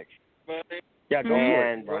school match. Yeah, go for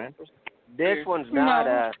it, And Brian. this one's not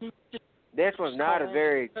a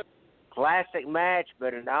very classic match,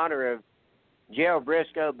 but in honor of Gerald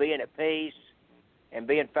Briscoe being at peace and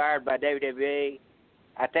being fired by WWE,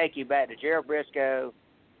 I take you back to Gerald Briscoe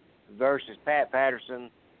versus Pat Patterson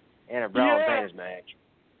in a Brawl and Panties match.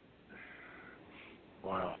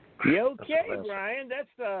 Wow. You okay, Brian?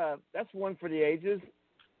 That's one for the ages.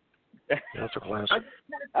 That's a classic.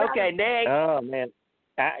 Okay, next. Oh man,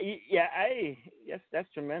 yes,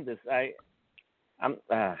 that's tremendous. I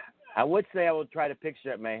would say I would try to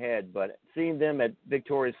picture it in my head, but seeing them at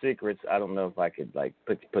Victoria's Secrets, I don't know if I could like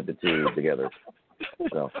put the two together.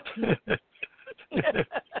 So.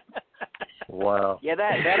 Wow. Yeah,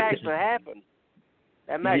 that actually happened.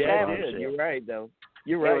 That match happened. It did. You're right, though.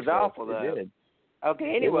 You're right. It was awful, though. It did.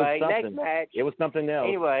 Okay, anyway, next match. It was something else.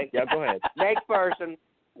 Anyway. Yeah, go ahead. Next person.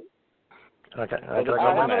 Okay. I'm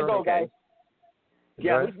going to go, guys.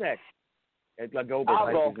 Yeah, who's next? I'll go.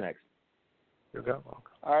 Who's next? You go.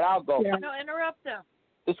 All right, I'll go. No, interrupt them.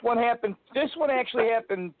 This one actually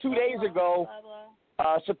happened 2 days ago,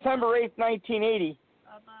 September 8th, 1980.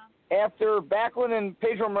 After Backlund and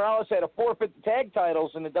Pedro Morales had to forfeit the tag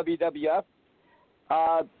titles in the WWF,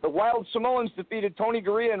 the Wild Samoans defeated Tony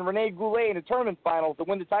Gurria and Rene Goulet in the tournament final to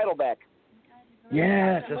win the title back.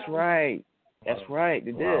 Yes, that's right. That's right.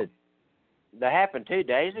 They did. That happened 2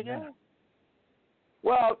 days ago?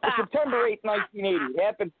 Well, September 8th, 1980. It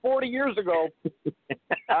happened 40 years ago. Okay,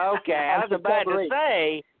 I was about to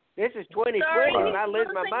say, this is 2020 and I lose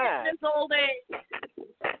my mind. His old age.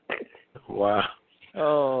 Wow.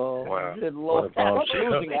 Oh, wow. Good Lord. I'm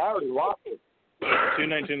losing. I already lost it. 2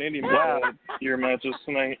 1980 year matches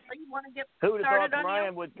tonight. Who would have thought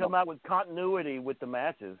Brian would come out with continuity with the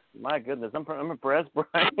matches? My goodness, I'm impressed,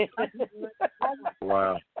 Brian.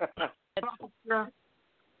 Wow.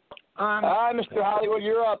 Hi, Mr. Hollywood,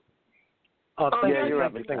 you're up. Oh, thank you. you're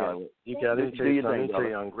up, Thank Mr. Hollywood. You got to tell you something.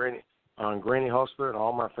 brother. On Granny Hustler and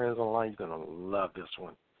all my friends online, you're going to love this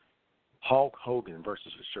one. Hulk Hogan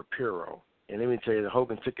versus Shapiro. And let me tell you,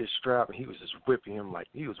 Hogan took his strap and he was just whipping him like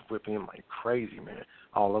crazy, man.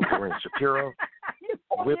 All over the ring. Shapiro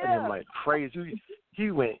whipping him like crazy.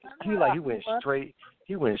 He went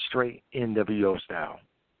straight NWO style.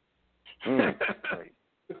 Man.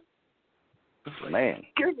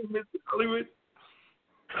 Mr. Hollywood.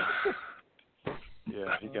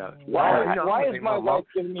 Yeah, he got it. Why is my wife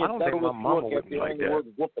giving me a better look after hearing the word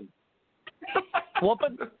whooping?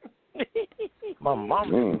 Whooping? My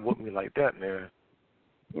mom didn't whoop me like that, man.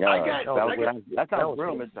 No, that sounds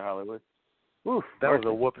real, Mr. Hollywood. Oof, that was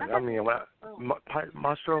a whooping. I mean,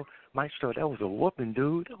 Maestro, that was a whooping,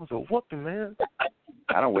 dude. That was a whooping, man.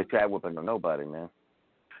 I don't wish that whooping to nobody, man.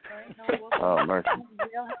 Oh, mercy.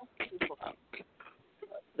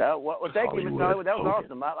 Thank you, Mr. Hollywood. That was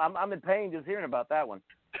awesome. I'm in pain just hearing about that one.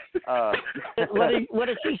 What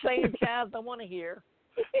is she saying, Chaz? I want to hear.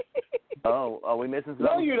 Are we missing something?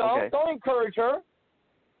 No, you don't. Okay. Don't encourage her.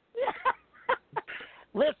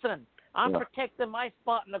 Listen, I'm protecting my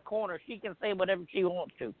spot in the corner. She can say whatever she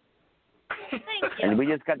wants to. And we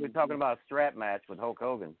just got to talking about a strap match with Hulk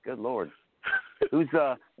Hogan. Good Lord. Who's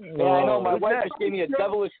Yeah, I know. My wife just gave me a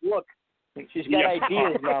devilish look. She's got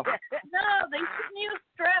ideas now. No, they shouldn't use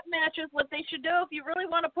strap matches. What they should do, if you really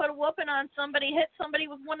want to put a whooping on somebody, hit somebody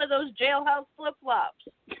with one of those jailhouse flip-flops.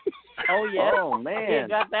 Oh, yeah. Oh, man. You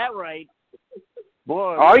got that right.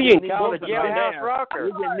 Boy, Or you can call it jailhouse rocker.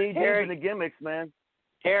 We just need Terry the gimmicks, man.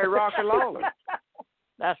 Terry Rocker Lawler.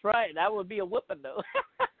 That's right. That would be a whooping, though.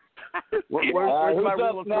 Where's my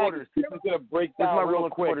rule of quarters? Who's gonna break down Where's my rule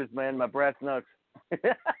of quick? quarters, man? My brass knucks. Who's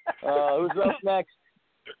up next?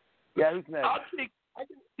 Yeah, who's next? I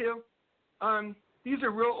can too. These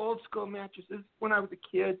are real old school matches. This is when I was a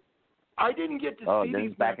kid. I didn't get to see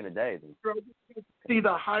these back in the day. I didn't see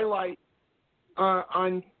the highlight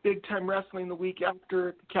on Big Time Wrestling the week after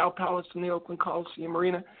at the Cow Palace in the Oakland Coliseum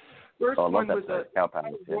Arena. First one was a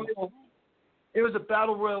battle royal. It was a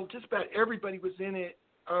battle royal. Just about everybody was in it.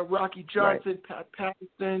 Rocky Johnson, Pat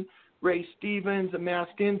Patterson, Ray Stevens, the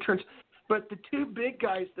masked interns. But the two big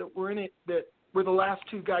guys that were in it, that were the last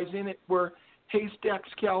two guys in it, were Haystacks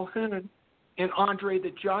Calhoun and Andre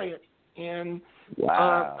the Giant. And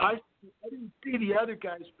I didn't see the other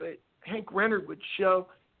guys, but Hank Renner would show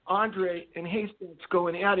Andre and Hastings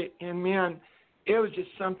going at it, and man, it was just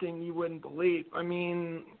something you wouldn't believe. I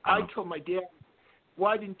mean, I told my dad,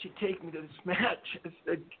 "Why didn't you take me to this match?" I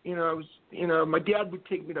said, my dad would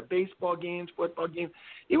take me to baseball games, football games.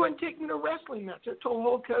 He wouldn't take me to wrestling matches. I told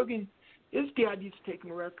Hulk Hogan his dad used to take him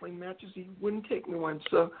to wrestling matches. He wouldn't take me one.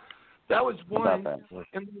 So that was one.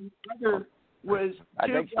 And then the other was I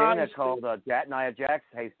two think guys Shayna called Nia Jax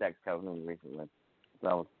Haystacks Covenant recently.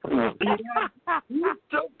 So yeah, he was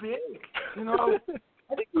so big.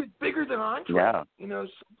 I think he was bigger than Andre. Yeah.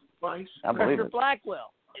 Spice. I believe Mr. it.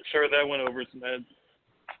 Blackwell. I'm sure that went over some heads.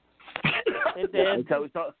 It did.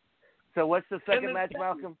 So what's the second match,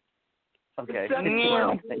 Malcolm? Okay. The second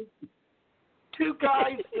one, two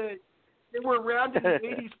guys that they were around in the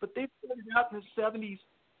 80s, but they started out in the 70s.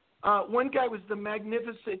 One guy was the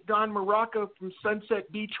magnificent Don Morocco from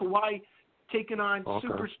Sunset Beach, Hawaii, taking on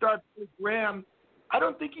superstar Billy Graham. I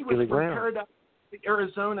don't think he was from Paradise,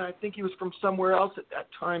 Arizona. I think he was from somewhere else at that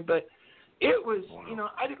time. But it was,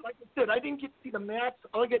 I didn't get to see the match.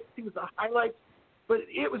 All I got to see was the highlights. But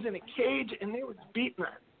it was in a cage, and they were beating the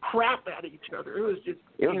crap out of each other. It was just,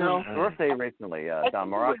 It was his birthday recently, Don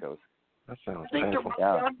Morocco's. That sounds I think painful.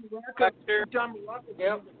 Don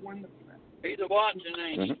Morocco won the match. He's a watching,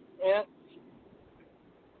 ain't he? Yeah.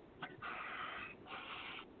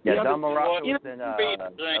 Yeah, Don Morocco was in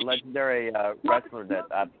a legendary wrestler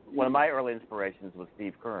that one of my early inspirations was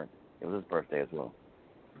Steve Keirn. It was his birthday as well.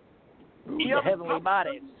 The Heavenly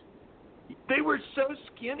Bodies. They were so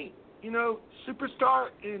skinny. Superstar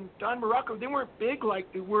and Don Morocco, they weren't big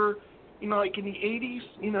like they were, like in the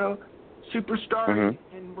 80s, Superstar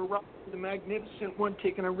and Morocco, the magnificent one,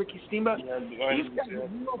 taking on Ricky Steamboat. These guys were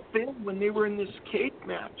real thin when they were in this cage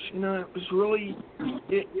match. It was really,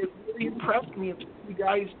 it really impressed me. The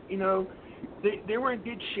guys, they were in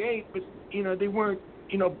good shape, but, they weren't,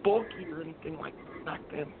 bulky or anything like that back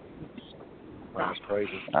then. That's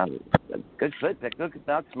crazy. Good pick.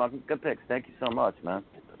 Good picks. Thank you so much, man.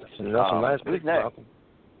 That's some nice picks, Malcolm.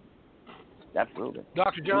 Absolutely.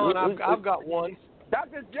 Dr. John, I've got one.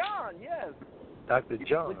 Dr. John, yes. Dr.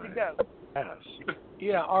 John. What you got? Yes.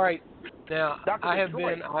 Yeah. All right. Now Dr. I have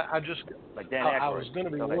Detroit. been. I just. Like Dan I was going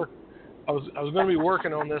to be working. I was going to be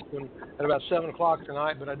working on this one at about 7:00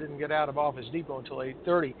 tonight, but I didn't get out of Office Depot until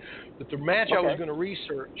 8:30. But the match I was going to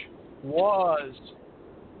research was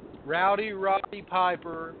Rowdy Roddy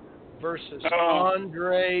Piper versus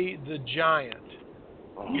Andre the Giant.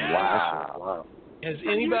 Oh, Wow. Has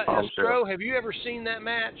anybody, Stro, have you ever seen that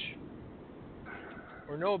match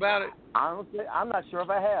or know about it? Honestly, I'm not sure if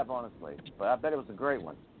I have, honestly, but I bet it was a great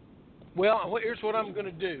one. Well, here's what I'm going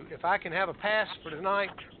to do. If I can have a pass for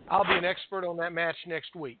tonight, I'll be an expert on that match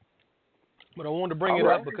next week. But I wanted to bring it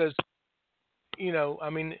up because,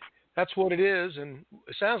 that's what it is, and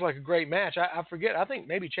it sounds like a great match. I forget. I think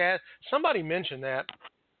maybe Chad, somebody mentioned that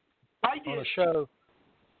on the show.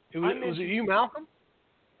 Was it you, Malcolm?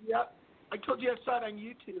 Yep. I told you I saw it on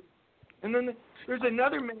YouTube. And then there's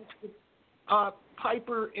another match with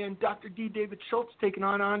Piper and Dr. D. David Schultz taking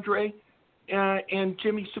on Andre and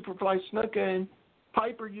Jimmy Superfly Snuka. And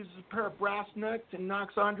Piper uses a pair of brass knucks and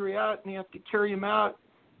knocks Andre out, and they have to carry him out.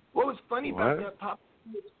 What was funny about that, Pop,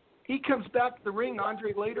 he comes back to the ring,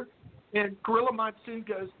 Andre, later, and Gorilla Monsoon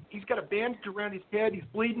goes, he's got a bandage around his head, he's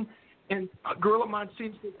bleeding, and Gorilla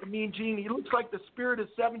Monsoon says to Mean Gene, he looks like the Spirit of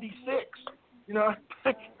 76. Hey.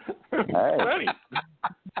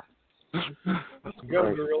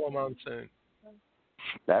 Go Gorilla Monsoon.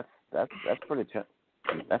 That's pretty.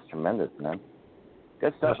 That's tremendous, man.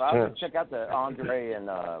 Good stuff. I'll have to check out the Andre and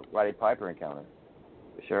Roddy Piper encounter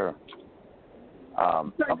for sure.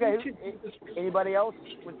 Okay. Anybody else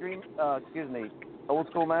with old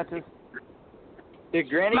school matches? Did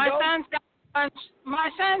Granny my go?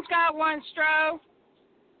 son's got one, Stro.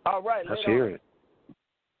 All right. Let's hear it.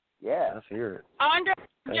 Yeah. Let's hear it. Andre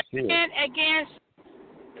against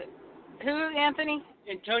who, Anthony?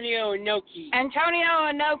 Antonio Inoki.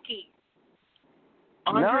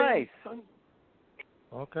 Nice.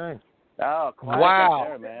 Okay. Oh, wow.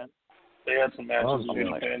 There, man. They had some matches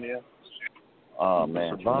in Japan, yeah. Oh,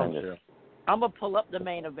 man. Tremendous. I'm going to pull up the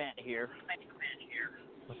main event here.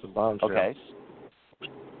 That's a bombshell. Okay.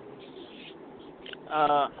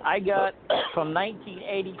 I got from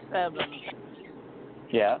 1987.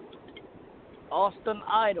 Yeah. Austin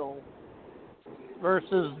Idol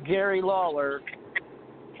versus Jerry Lawler.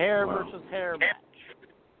 Hair versus hair match.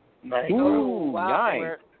 Nice. Ooh,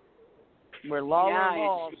 nice. Where Lawler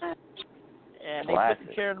lost. And they put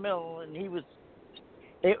the chair in the middle, and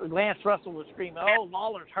Lance Russell was screaming, "Oh,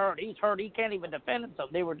 Lawler's hurt. He's hurt. He can't even defend himself."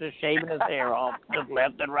 They were just shaving his hair off, just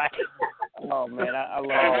left and right. Oh man, I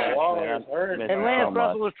love that. Man. And Lance so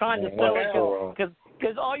Russell much. was trying to sell it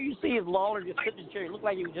because all you see is Lawler just sitting in the chair. He looked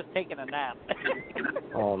like he was just taking a nap.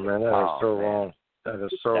 Oh man, that is so wrong. That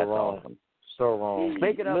is so wrong. Awesome. So wrong.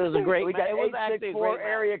 Speaking of, it was a great. we got it was actually a 864 great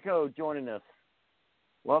area code joining us.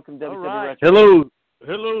 Welcome, WCW right. Retro.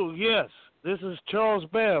 Hello. Yes, this is Charles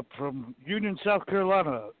Babb from Union, South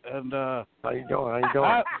Carolina, and how you doing?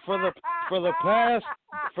 For the past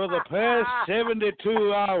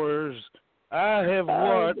 72 hours, I have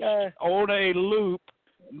watched on a loop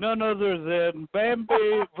none other than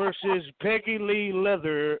Bambi versus Peggy Lee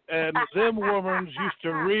Leather, and them women used to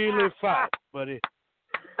really fight, buddy.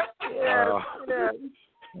 Yeah.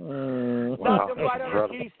 Wow. Knocked him right on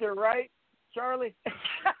the keister, right, Charlie?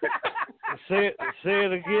 Say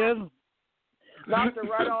it again. Knocked her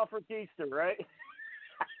right off her keister, right?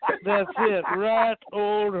 That's it. Right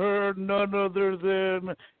on her, none other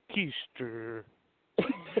than Keister.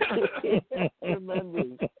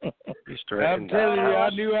 I'm telling you, I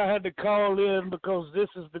knew I had to call in because this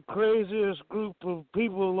is the craziest group of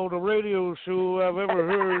people on a radio show I've ever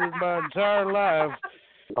heard in my entire life.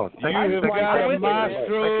 Oh, you have got a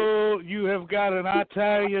maestro, you have got an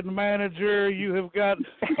Italian manager, you have got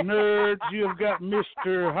nerds, you have got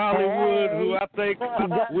Mr. Hollywood, who I think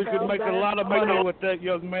we could make a lot of money with that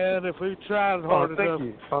young man if we tried hard enough.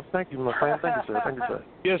 Thank you, my friend. Thank you, sir. Thank you, sir.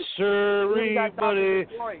 Yes, sir, buddy.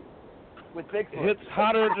 With Bigfoot. It's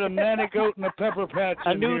hotter than Nanny Goat and a Pepper Patch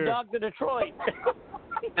A in new here. Dr. Detroit.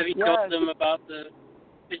 Have you told them about the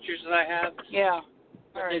pictures that I have? Yeah.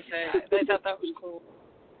 What they say? They thought that was cool.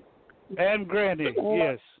 And Granny,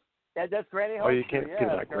 yes. Yeah, that's Granny Hulkster. Oh, you can't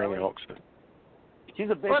get like Granny Hulkster. She's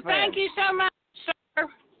a big Well, fan. thank you so much, sir.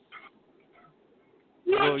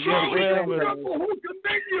 Well, yes, ma'am.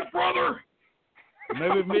 Thank you, brother.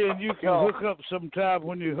 Maybe me and you can hook up sometime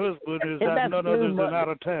when your husband is none other than out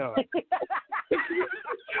of town.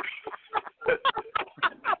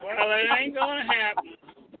 Well, it ain't gonna happen.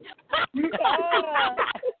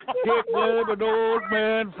 Can't blame an old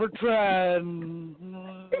man for trying.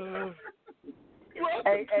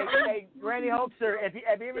 Hey, Granny Hulkster, have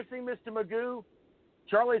you ever seen Mr. Magoo?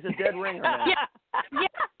 Charlie's a dead ringer, man. Yeah.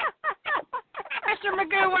 Mr.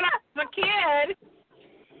 Magoo when I was a kid.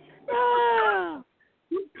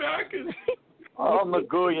 Oh,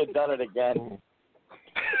 Magoo, you done it again.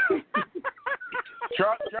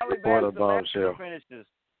 Charlie What Bass a is the master bombshell. of finishes.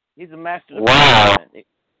 He's a master of Wow. finishes.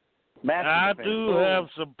 I do have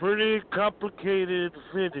some pretty complicated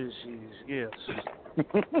finishes, yes.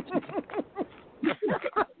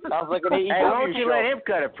 Sounds like an Hey, why don't you let him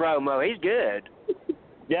cut a promo? He's good.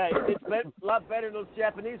 Yeah, it's a lot better than those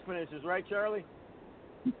Japanese finishes, right, Charlie?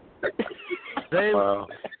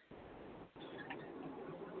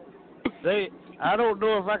 I don't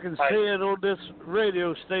know if I can say it on this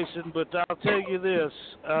radio station, but I'll tell you this,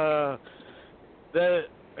 that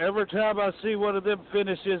every time I see one of them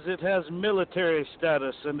finishes, it has military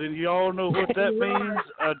status, and then you all know what that means,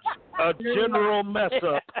 a general mess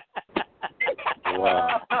up.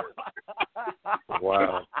 Wow.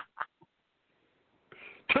 Wow.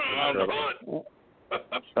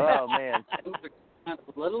 Oh, man.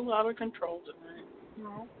 A little out of control tonight.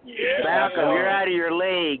 Yeah. Malcolm, you're out of your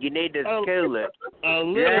league. You need to school it.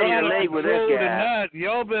 You're out of your league with this guy. Tonight.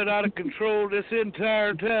 Y'all been out of control this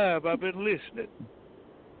entire time. I've been listening.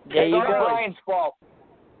 There you go. Brian's fault.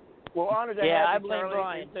 Well, honored to have you, I blame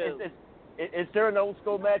Charlie. Brian, too. Is there an old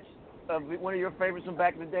school match of one of your favorites from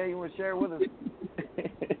back in the day you want to share with us?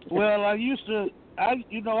 Well, I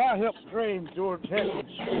helped train George Hatton,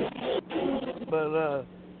 but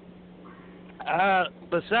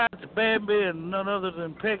besides Bambi and none other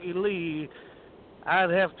than Peggy Lee, I'd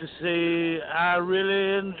have to say I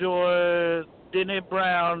really enjoy Denny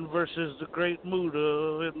Brown versus the Great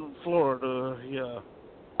Muda in Florida. Yeah.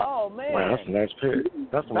 Oh man, wow, that's a nice pick.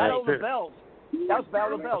 That's a nice Battle of the pick. Belts. That was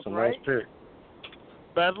Battle of the Belts, That's a right? nice pick.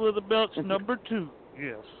 Battle of the Belts number 2.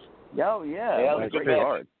 Yes. Oh yeah, Yeah, that was nice pretty pick.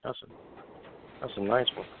 hard. That's a nice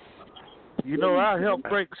one. You know, I helped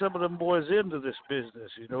break some of them boys into this business.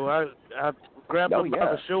 You know, I grabbed them by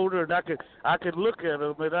the shoulder, and I could look at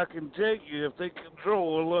them, and I can tell you if they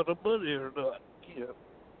control a lot of money or not. Yeah.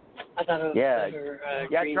 I thought it was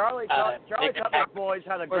better, Charlie taught those boys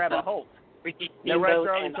how to grab a Hulk. Yeah, right,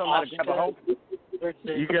 Charlie taught them how to grab a Hulk.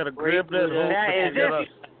 You got to grab that Hulk.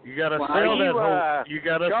 You got to sell that Hulk. You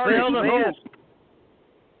got to Charlie sell the Hulk.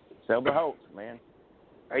 Sell the Hulk, man.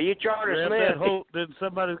 Are you Charlie Grab Smith? that Hulk, then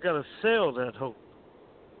somebody's got to sell that Hulk.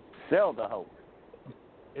 Sell the Hulk.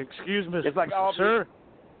 Excuse me, It's like Aubrey. sir.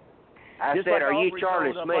 I Just said, like are you Aubrey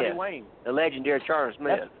Charlie told, Buddy Smith? Wayne. The legendary Charlie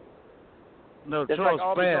Smith. No, Just Charles like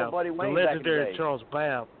Aubrey told Babb, Buddy the Wayne back in the legendary day. Charles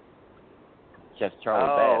Babb. as Charlie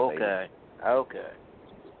Bad. Okay. Okay.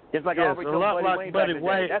 Just like yes, Aubrey a told lot Buddy like Wade Buddy back in the day.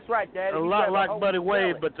 Wade. That's right, Daddy. A lot like Buddy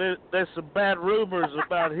Wade, but there's some bad rumors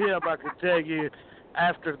about him. I can tell you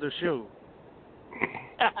after the show.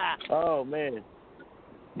 Oh man.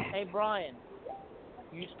 Hey Brian,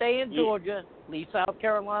 you stay in Georgia. Leave South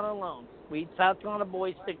Carolina alone. We South Carolina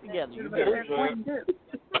boys stick together. You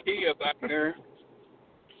Yeah, back there.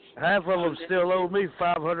 Half of them still owe me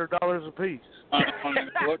 $500 a piece. Well,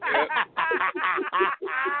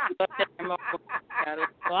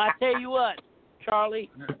 I tell you what, Charlie,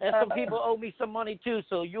 there's some people owe me some money too.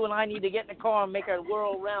 So you and I need to get in the car and make a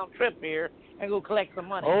world-round trip here and go collect some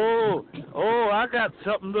money. Oh, I got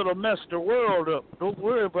something that'll mess the world up. Don't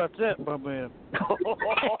worry about that, my man.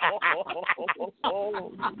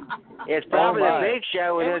 It's probably the Big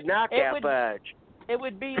Show with his knockout punch. It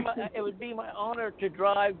would be my honor to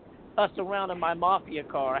drive us around in my mafia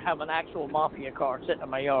car. I have an actual mafia car sitting in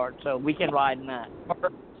my yard, so we can ride in that.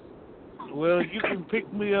 Well, you can pick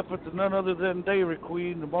me up at the none other than Dairy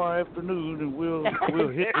Queen tomorrow afternoon, and we'll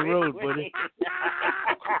hit the road, buddy.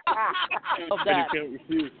 Love that.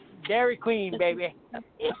 Dairy Queen, baby.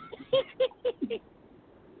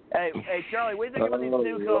 Hey, Charlie, what do you think about these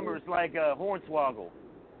newcomers like Hornswoggle?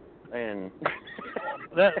 And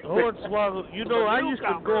that Hornswoggle, you know, I used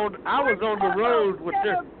to go. I was on the road with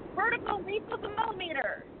this. Vertical leap of a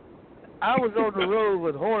millimeter. I was on the road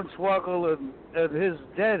with Hornswoggle and his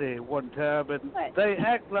daddy one time, and they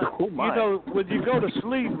act like, you know, when you go to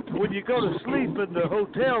sleep in the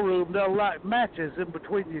hotel room, they'll light matches in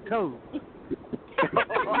between your toes.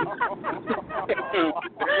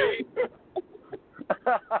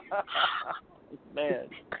 Man.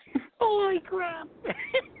 Holy crap.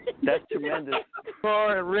 That's tremendous.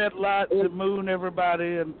 Car and red lights and moon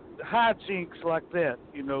everybody and hijinks like that,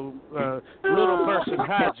 you know, little person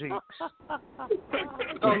hijinks.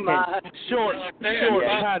 Oh my. Short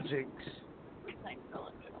hijinks.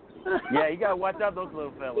 Yeah, you gotta watch out those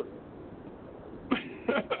little fellas.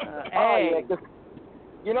 Hey,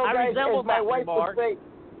 you know, guys, as my wife would say,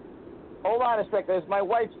 hold on a second, as my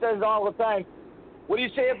wife says all the time, what do you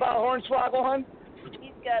say about Hornswoggle, hon?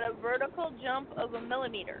 He's got a vertical jump of a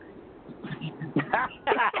millimeter. Got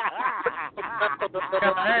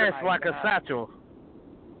an ass like a satchel.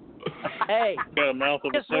 Hey, got a mouth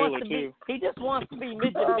of a sailor too. He just wants to be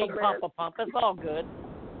midget big Papa Pump. It's all good.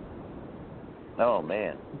 Oh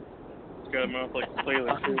man. He's got a mouth like a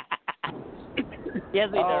sailor too. Yes,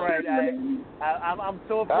 he does. All right, I'm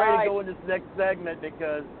so afraid to go in this next segment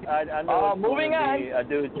because I know it's moving going to be a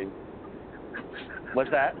doozy.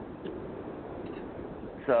 What's that?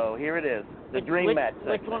 So here it is, the Dream Match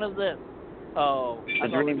segment. Which one is this? Oh, the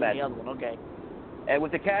Dream Match. The other one. Okay. And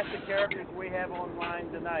with the cast of characters we have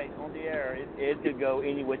online tonight on the air, it could go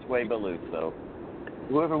any which way but loose. So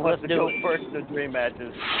whoever wants to go first in the Dream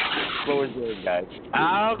Matches, floor is yours, guys.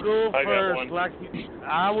 I'll go first.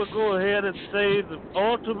 I would go ahead and say the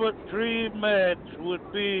ultimate dream match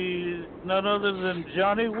would be none other than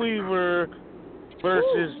Johnny Weaver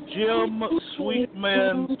versus Jim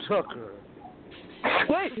Sweetman Tucker.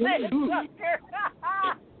 Wait, Tucker!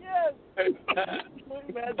 Yes!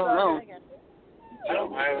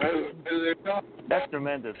 That's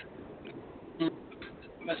tremendous.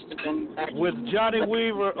 With Johnny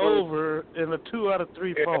Weaver over in a 2 out of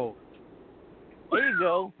 3 fall. There you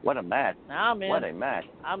go. What a match. I'm in. What a match.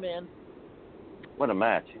 I'm in. What a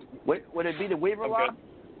match. Would it be the Weaver Lock?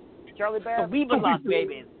 Charlie Bass? The Weaver Lock,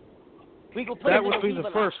 baby. We go play that would be the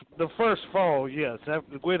first fall, yes.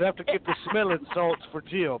 We'd have to get the smelling salts for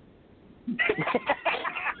Jim.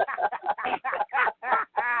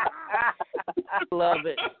 Love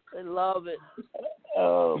it. I love it.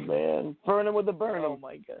 Oh, man. Burn with the burn. Oh,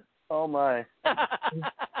 my God. Oh, my.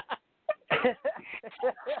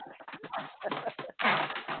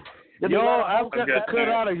 Y'all, I've got to cut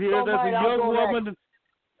out of here. There's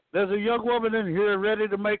a young woman in here ready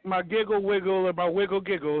to make my giggle wiggle and my wiggle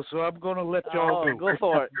giggle, so I'm going to let y'all go. Go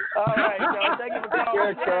for it. All right, Charlie. Thank you for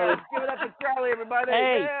calling. Yeah, give it up to Charlie, everybody.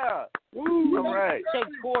 Hey. Yeah. Woo. All right. Take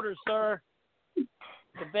quarters, sir.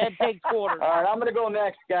 The bed takes quarters. All right, I'm going to go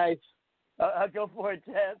next, guys. I'll go for it,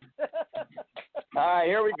 Ted. All right,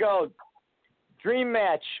 here we go. Dream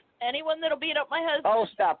match. Anyone that'll beat up my husband. Oh,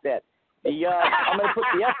 stop that. I'm going to put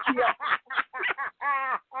the FTR.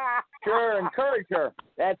 Sure, encourage her.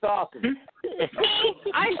 That's awesome.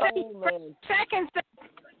 I said seconds.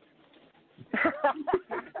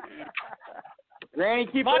 Granny,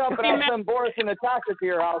 keep it up, and I'll send Boris and Natasha to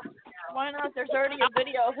your house. Why not? There's already a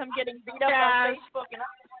video of him getting beat up on Facebook, and I'm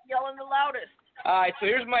yelling the loudest. All right, so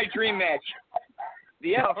here's my dream match.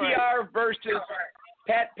 The FTR versus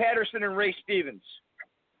Pat Patterson and Ray Stevens.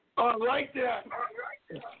 Oh, I like that.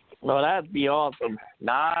 Well, that'd be awesome.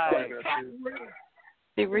 Nice.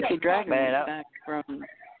 See, Ricky Dragon Man, back from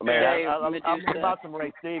I'm about some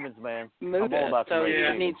Ray Stevens, man. I'm all Muda, about some so Ray you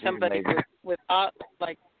Stevens. need He's somebody amazing. with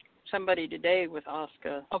like somebody today with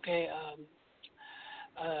Oscar. Okay.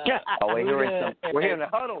 Oh, we're here in the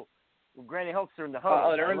huddle. Granny Hulks are in the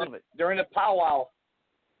huddle. I love it. They're in the powwow.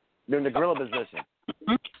 They're in the gorilla position.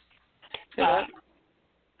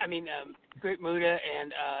 Great Muda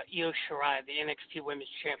and Io Shirai, the NXT Women's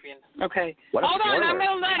Champion. Okay. Hold on, I'm going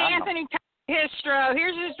to let Anthony tell his Stro.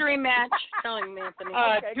 Here's his dream match. Tell him, Anthony.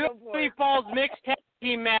 Two Falls mixed tag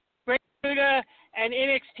team match. Great Muda and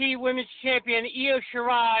NXT Women's Champion Io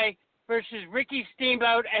Shirai versus Ricky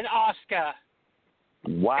Steamboat and Asuka.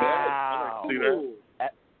 Wow.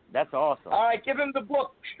 That's awesome. All right, give him the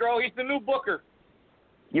book, Stro. He's the new booker.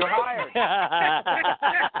 You're hired.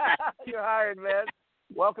 You're hired, man.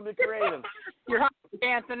 Welcome to Creative. You're hired,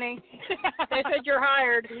 Anthony. They said you're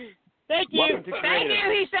hired. Thank you. Welcome to Thank Creative.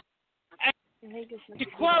 you, he said. To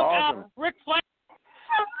quote Awesome. Ric Flair,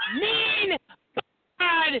 mean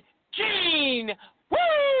bad Gene.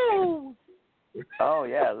 Woo! Oh,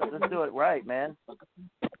 yeah. Let's do it right, man.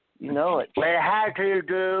 You know it. Well, how do you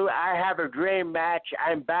do? I have a dream match.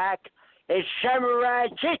 I'm back. It's Samurai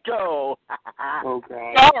Chito.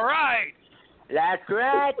 Okay. All right. That's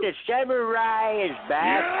right. The Samurai is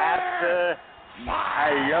back after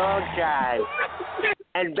a long time.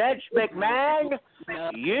 And Vince McMahon,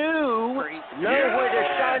 you know where the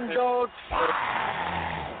sun don't.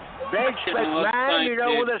 Vince McMahon, you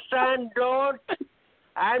know where the sun don't.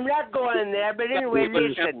 I'm not going there, but anyway,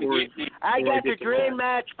 listen. I got the dream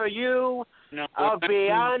match for you of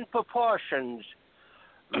beyond proportions.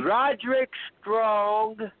 Roderick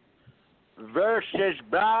Strong versus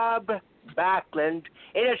Bob Backlund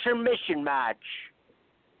in a submission match.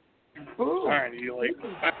 All right, you like.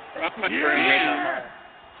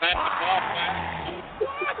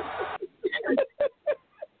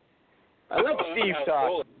 I love Steve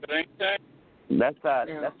talk.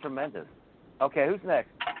 That's tremendous. Okay, who's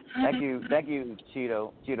next? Thank you,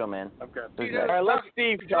 Cheeto man. Okay. Who's next? All right, let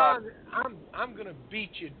Steve talk. John, I'm going to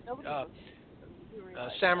beat you,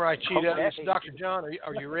 Samurai Cheetah. Okay. It's Dr. John.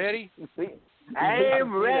 Are you ready? I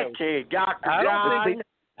am ready, Dr. John.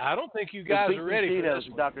 I don't think you guys are ready for this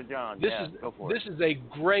one. Dr. John. Go for it.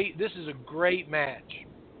 This is a great match.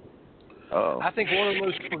 Uh-oh. I think one of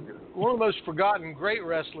the most forgotten great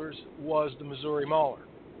wrestlers was the Missouri Mauler.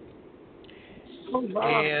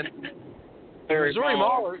 And Missouri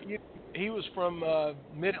Mauler, he was from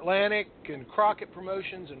Mid-Atlantic and Crockett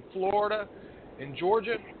Promotions in Florida and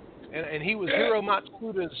Georgia, and he was Hiro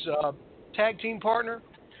Matsuda's tag team partner.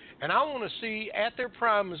 And I want to see, at their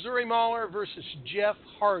prime, Missouri Mauler versus Jeff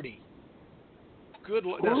Hardy. Good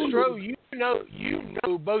luck. Now, Stro, you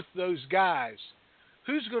know both those guys.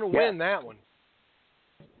 Who's going to win that one?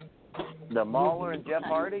 The Mauler and Jeff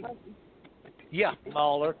Hardy? Yeah,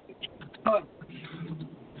 Mauler.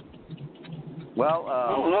 Well,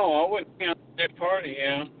 I don't know. I wouldn't count Jeff Hardy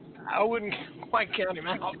out. I wouldn't quite count him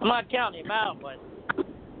out. I'm not counting him out, but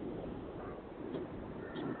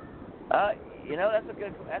that's a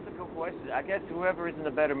good question. I guess whoever is in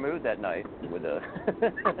a better mood that night would have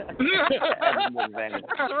more advantage.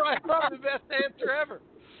 That's right. Probably the best answer ever.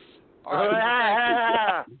 All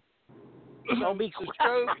right. Don't be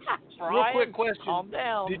Stro, real quick question. Calm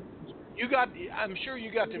down. I'm sure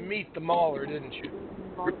you got to meet the Mauler, didn't you?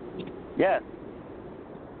 Yes.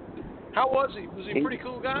 How was he? Was he a pretty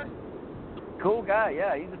cool guy? Cool guy,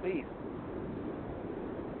 yeah. He's a beast.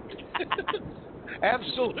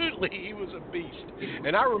 Absolutely, he was a beast.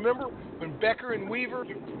 And I remember when Becker and Weaver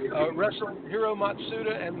wrestled Hiro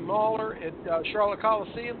Matsuda and Mauler at Charlotte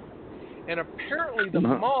Coliseum, and apparently the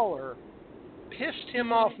Mauler pissed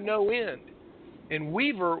him off no end, and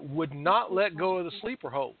Weaver would not let go of the sleeper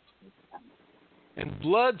hold. And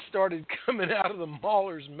blood started coming out of the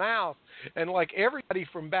Mauler's mouth, and like everybody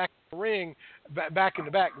from back in the ring, back in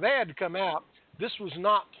the back, they had to come out. This was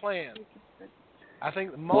not planned. I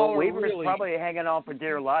think the Mauler Weaver really... is probably hanging on for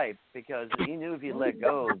dear life because he knew if he let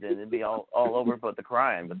go, then it'd be all over but the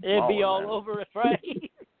crying. But it'd be all over it,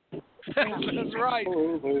 right? That's right.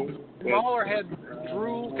 Mauler had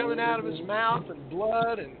drool coming out of his mouth and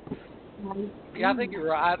blood, and yeah, I think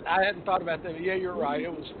you're right. I hadn't thought about that. Yeah, you're right.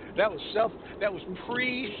 That was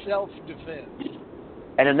pre-self-defense.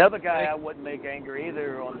 And another guy I wouldn't make angry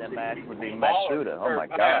either on that match would be Matsuda. Oh my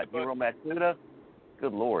God, Hiro Matsuda.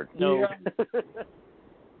 Good Lord. No.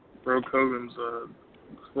 Broke Hogan's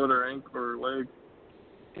split her ankle or leg.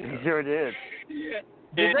 He sure did.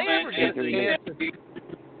 Did they ever get a chance?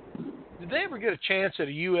 Did they ever get a chance at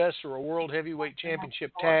a U.S. or a World Heavyweight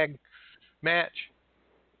Championship tag match?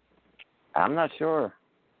 I'm not sure.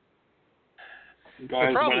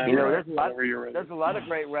 Guys, you know, there's a lot of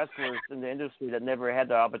great wrestlers in the industry that never had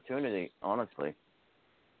the opportunity, honestly.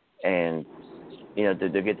 And, you know,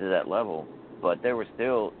 to get to that level. But they were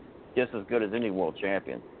still just as good as any world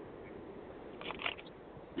champion.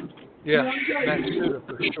 Yeah, that's true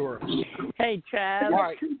for sure. Hey, Chaz.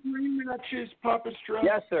 Right. 2 dream matches, Papa Stro.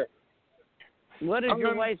 Yes, sir. What is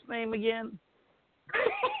your wife's name again?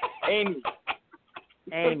 Amy.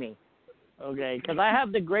 Amy. Okay, because I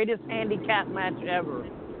have the greatest handicap match ever.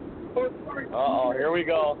 Uh-oh, here we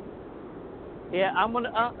go. Yeah, I'm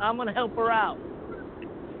gonna help her out.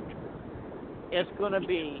 It's gonna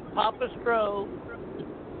be Papa Stro,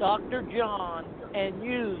 Dr. John, and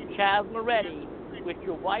you, Chaz Moretti, with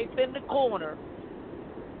your wife in the corner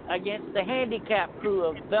against the handicap crew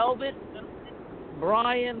of Velvet,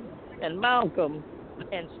 Brian, and Malcolm,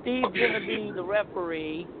 and Steve's gonna be the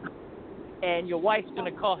referee, and your wife's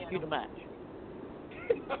gonna cost you the match.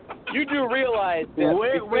 You do realize that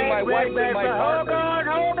between my wife and my partner...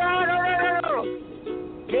 Hold on.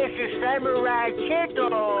 This is Samurai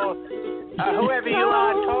Chito. Whoever you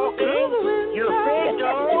are talking, you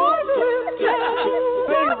Fito.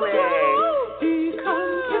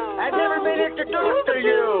 I've never been introduced to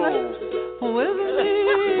you.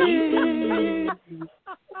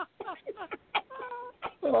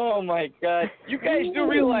 Oh, my God. You guys do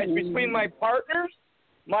realize between my partners,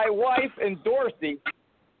 my wife, and Dorothy,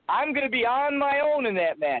 I'm going to be on my own in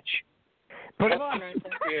that match. Put him on right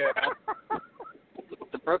there. Yeah.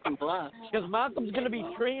 The broken glass. Because Malcolm's going to be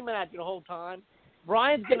screaming at you the whole time.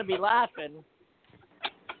 Brian's going to be laughing.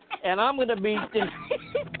 And I'm going to be... I'm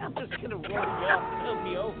just going to roll you off and it'll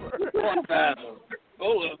be over.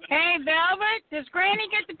 Hey, Velvet, does Granny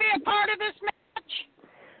get to be a part of this match?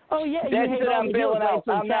 Oh, yeah. That's it, I'm bailing out.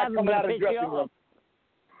 I'm not coming out of the dressing room.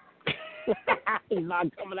 He's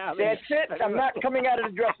not coming out. That's it. I'm not coming out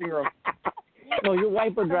of the dressing room. No, your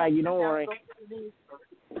wife will drag you. Don't worry.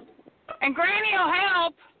 And Granny will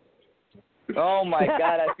help. Oh, my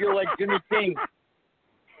God. I feel like Jimmy King.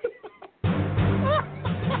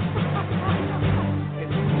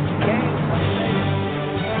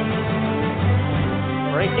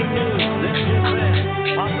 Breaking news. This is it.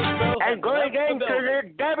 And going into the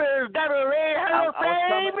WWE Hall of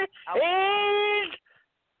Fame is...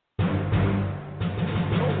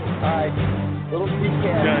 All right, little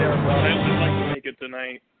recap Yeah, there, bro. I'd like to make it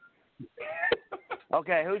tonight.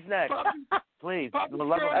 Okay, who's next? Please, for the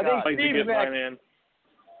love of I God. think I'd like to Steve's get next. mine in.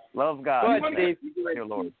 Love of God. Go ahead, Steve. Dear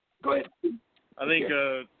Lord. Go ahead. I think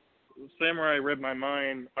Samurai read my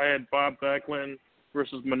mind. I had Bob Backlund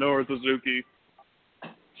versus Minoru Suzuki.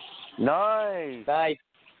 Nice. Nice.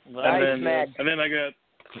 And then I got,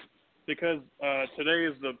 because today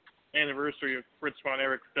is the anniversary of Fritz von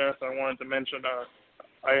Erich's death, I wanted to mention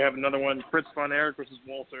I have another one, Fritz von Erich versus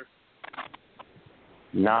Walter.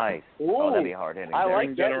 Nice. Ooh, oh, that'd be hard hitting. I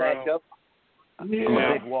like that matchup. I'm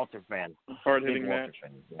a big Walter fan. Hard hitting match.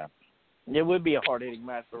 Fan, yeah. It would be a hard hitting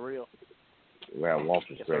match for real. Well,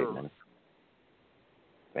 Walter's great, man.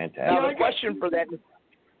 Fantastic. Now the question for that.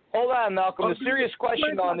 Hold on, Malcolm. The serious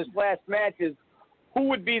question on this last match is, who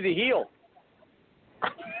would be the heel?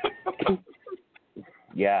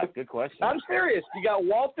 Yeah, good question. I'm serious. You got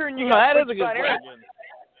Walter and you got that Fritz is a good von Erich. question.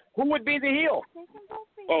 Who would be the heel?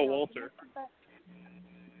 Oh, Walter.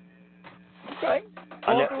 Okay.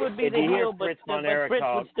 Walter would be if the you hear heel, but Fritz von Fritz Erich would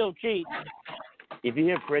talk, still cheat. if you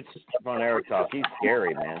hear Fritz von Erich talk, he's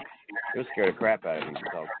scary, man. He'll scare the crap out of you if he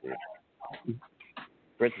talks to you.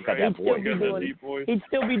 Fritz has got that voice. He'd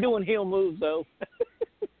still be doing heel moves, though.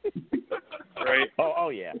 Right. Oh,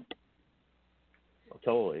 yeah. Oh,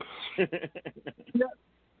 totally. Yeah.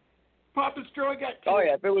 Papa Stro, I got two. Oh,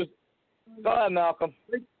 yeah. If it was... Go ahead, Malcolm.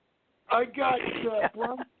 I got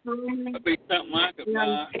Braun Strowman. I'd be something like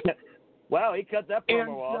it, Wow, he cut that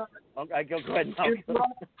promo off. Okay, go ahead, Malcolm.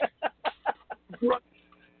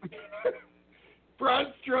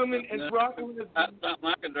 Braun Strowman and Brock Lesnar. That's something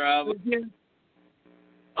I could drive.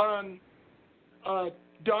 On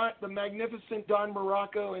the magnificent Don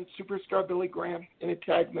Morocco and superstar Billy Graham in a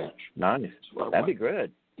tag match. Nice. That'd be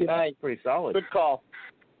good. Nice. Pretty solid. Good call.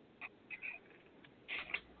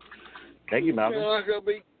 Thank you, Malcolm. I feel like I'll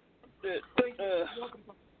be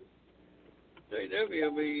JW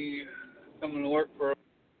will be coming to work for.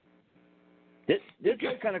 This is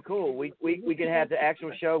kind of cool. We can have the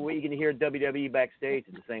actual show where you can hear WWE backstage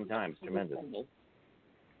at the same time. It's tremendous.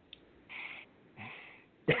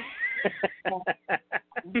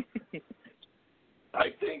 I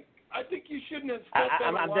think you shouldn't have stepped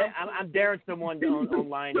on a I'm daring someone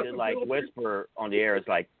online to like whisper on the air. It's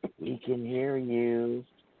like, we can hear you.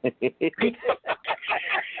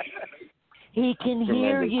 He can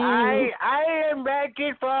hear you. I am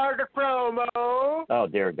ready for the promo. Oh,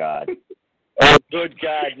 dear God. Oh, good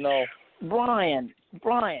God, no. Brian,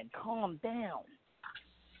 calm down.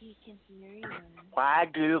 He can hear you. Why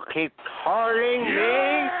do you keep calling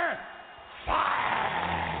me?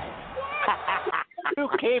 You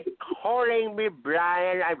keep calling me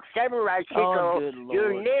Brian. I'm Samurai Chico.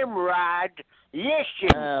 Your Nimrod.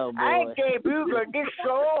 Listen, I debuted on this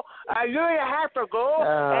show a year and a half ago,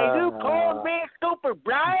 and you called me stupid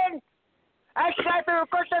Brian? I slapped you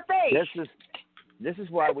across the face. This is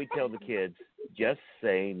why we tell the kids, just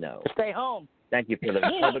say no. Stay home. Thank you for the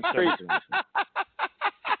public service announcement.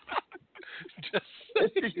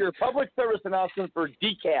 This is your public service announcement for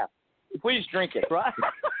decaf. Please drink it. Right.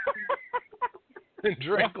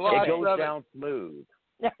 Drink lots of it. It goes of down smooth.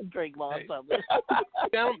 Drink lots of it.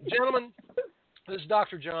 Gentlemen, this is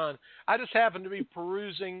Dr. John. I just happened to be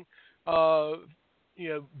perusing,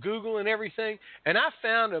 Google and everything, and I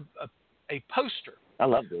found a poster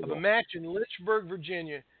of a match in Lynchburg,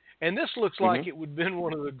 Virginia, and this looks like it would have been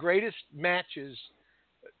one of the greatest matches.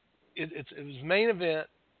 It was main event.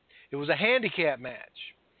 It was a handicap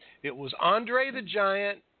match. It was Andre the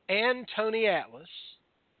Giant and Tony Atlas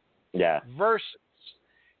versus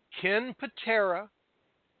Ken Patera,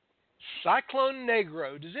 Cyclone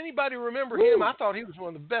Negro. Does anybody remember him? I thought he was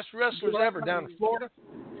one of the best wrestlers ever down in Florida.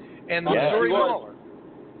 And the Missouri Mauler.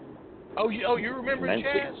 Oh, you remember him,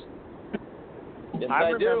 Chaz? Yes,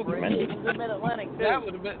 I do.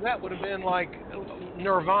 That would have been like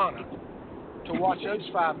Nirvana to watch those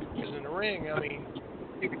five guys in the ring. I mean,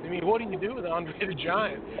 what do you do with Andre the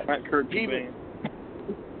Giant?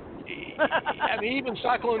 Even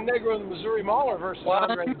Cyclone Negro and the Missouri Mauler versus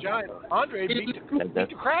Andre the Giant. Andre beat the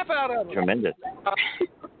crap out of him. Tremendous.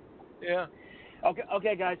 Yeah.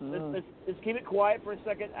 Okay, guys. Let's keep it quiet for a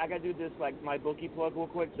second. I got to do this, like, my bookie plug real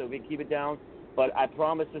quick, so we can keep it down. But I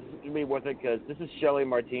promise this is going to be worth it because this is Shelly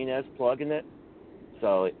Martinez plugging it.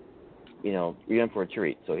 So, you're in for a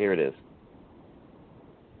treat. So here it is.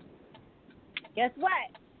 Guess what?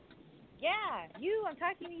 Yeah, I'm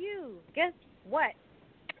talking to you. Guess what?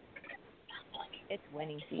 It's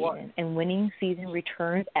winning season, and winning season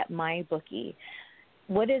returns at MyBookie.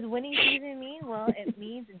 What does winning season mean? Well, it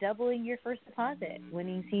means doubling your first deposit.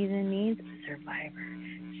 Winning season means Survivor,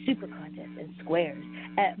 Super Contest, and Squares.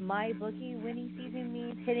 At MyBookie, winning season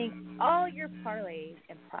means hitting all your parlays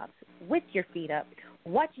and props with your feet up,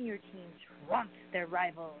 watching your team trump their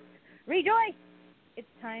rivals. Rejoice! It's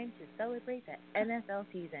time to celebrate the NFL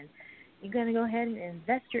season. You're going to go ahead and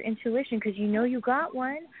invest your intuition because you know you got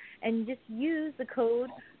one, and just use the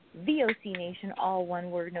code VOCNation, all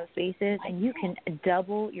one word, no spaces, and you can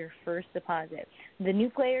double your first deposit. The new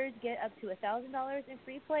players get up to $1,000 in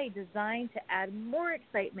free play, designed to add more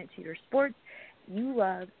excitement to your sports you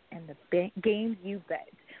love and the games you bet.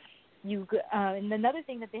 And another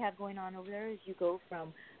thing that they have going on over there is you go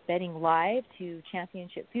from betting live to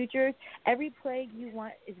championship futures. Every play you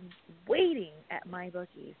want is waiting at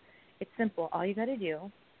MyBookie. It's simple. All you got to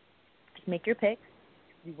do is make your picks,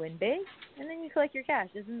 you win big, and then you collect your cash.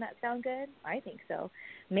 Doesn't that sound good? I think so.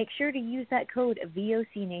 Make sure to use that code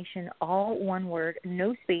VOCNation, all one word,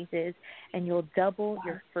 no spaces, and you'll double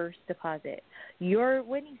your first deposit. Your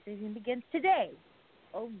winning season begins today,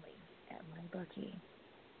 only at MyBookie.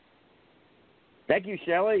 Thank you,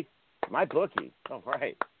 Shelly. MyBookie. All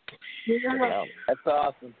right. Yeah. That's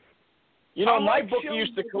awesome. MyBookie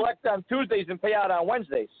used to collect on Tuesdays and pay out on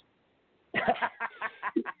Wednesdays. I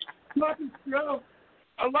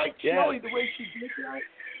like Shelly the way she did that,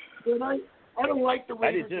 but I don't like the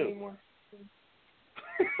Raiders anymore.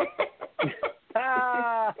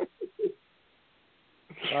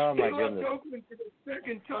 Oh my goodness! Oakland for the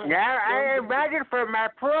second time. Now I am ready for my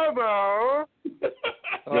promo.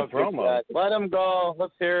 Promo. God. Let him go.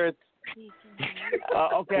 Let's hear it.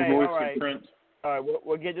 Okay. All right. All right,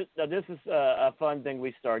 we'll get this. Now, this is a fun thing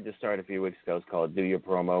we started a few weeks ago. It's called Do Your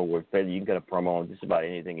Promo, where you can get a promo on just about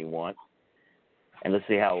anything you want. And let's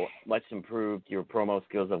see how much improved your promo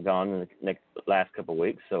skills have gone in the last couple of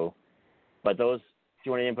weeks. So, but those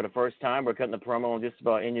joining in for the first time, we're cutting the promo on just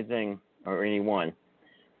about anything or anyone.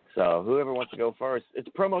 So whoever wants to go first, it's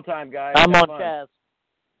promo time, guys. I'm on Chaz.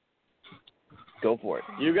 Go for it.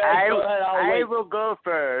 You guys go ahead. I will go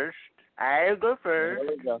first. There we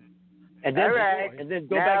go. And then, all right. And then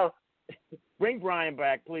go back. Bring Brian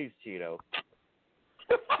back, please, Cheeto.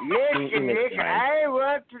 Yes, I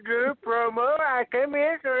want to do promo. I come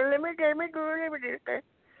here, so let me do this.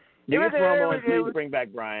 Your promo and please bring back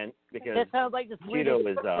Brian because that sounds like the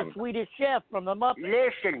Swedish chef from the Muppets.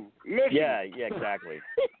 Listen. Yeah, exactly.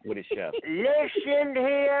 Swedish chef. Listen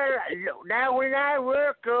here. Now, when I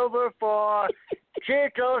work over for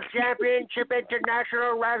Tito Championship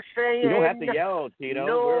International Wrestling, you don't have to yell, Tito.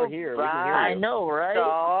 We're here. We can hear you. I know, right?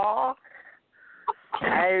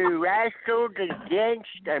 I wrestled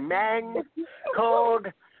against a man called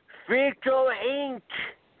Frito Inc.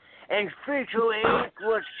 And Frito Inc.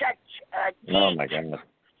 was such a geek. Oh, my goodness.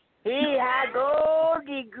 He had all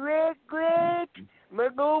the great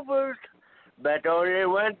maneuvers, but only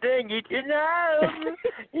one thing he didn't have.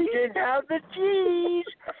 He didn't have the cheese.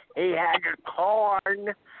 He had the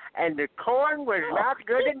corn, and the corn was not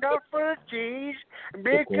good enough for the cheese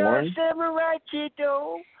because Samurai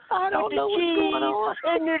Cheeto. I don't know what's going on.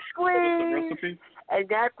 And the squeeze.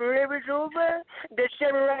 And after it was over, the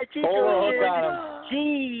Samurai Cheeto said,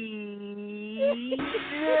 cheese.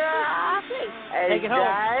 Take it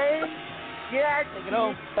home. Yes. Take it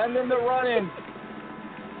home. Send him to run-in.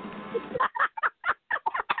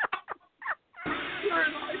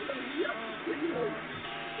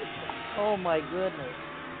 Oh, my goodness.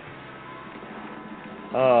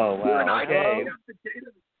 Oh, wow. Okay.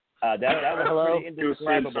 That was pretty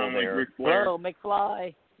indescribable there. Hello,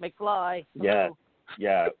 McFly. Hello.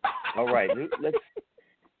 Yeah. All right.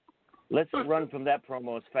 Let's run from that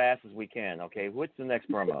promo as fast as we can. Okay. What's the next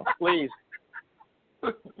promo? Please.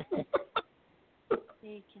 Who's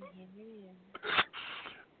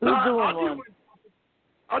doing one?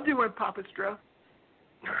 I'll do one, Papa Stro.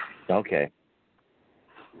 Okay.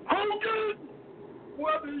 Hogan,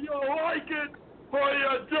 whether you like it or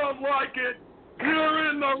you don't like it, you're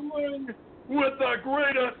in the ring with the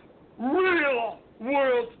greatest real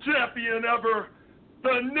world champion ever,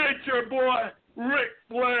 the Nature Boy, Ric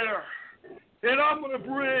Flair. And I'm going to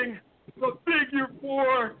bring the figure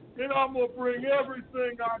 4, and I'm going to bring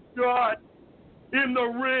everything I've got in the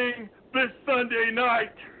ring this Sunday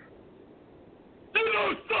night. You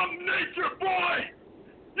know something, Nature Boy?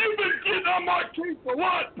 You've been getting on my case a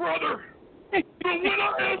lot, brother. But when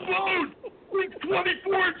I unload big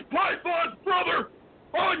 24-inch pythons, brother,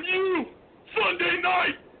 on you Sunday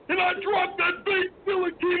night, and I drop that big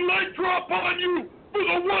Philippine leg drop on you for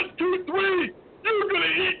the 1, 2, 3, you're going to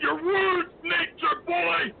eat your words, Nature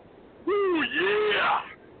Boy. Ooh, yeah.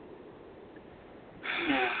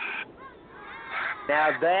 Now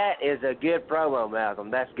that is a good promo, Malcolm.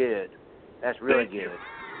 That's good. That's really good.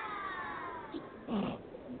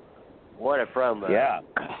 What a promo. Yeah.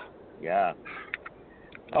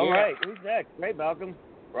 All right. Who's next? Great, Malcolm.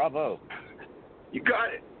 Bravo. You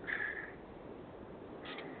got it.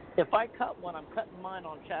 If I cut one, I'm cutting mine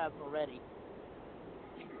on Chaz already.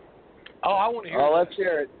 Oh, I want to hear it. Let's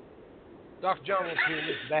hear it. Dr. John wants to hear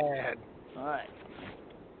this bad. All right.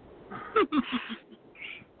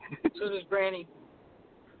 So does Granny.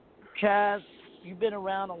 Chaz, you've been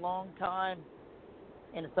around a long time,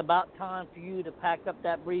 and it's about time for you to pack up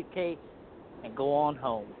that briefcase and go on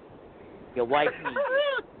home. Your wife needs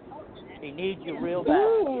you. She needs you real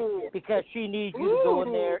bad because she needs you to go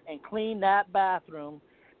in there and clean that bathroom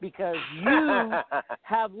because you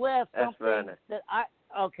have left something that I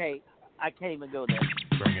can't even go there.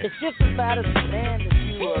 It's just as bad as the man that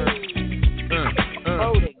you are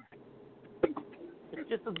promoting. It's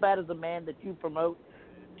just as bad as the man that you promote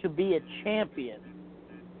to be a champion.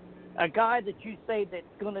 A guy that you say that's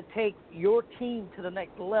going to take your team to the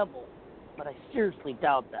next level. But I seriously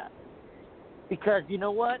doubt that. Because you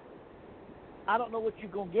know what? I don't know what you're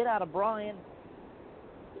going to get out of Brian.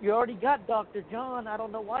 You already got Dr. John. I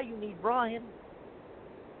don't know why you need Brian.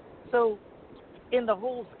 So, in the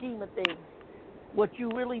whole scheme of things, what you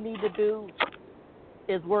really need to do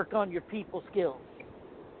is work on your people skills.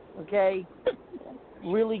 Okay?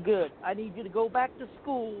 Really good. I need you to go back to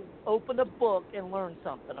school, open a book, and learn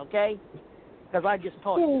something, okay? Because I just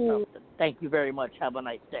taught you something. Thank you very much. Have a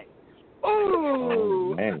nice day.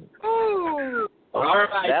 Oh, man. All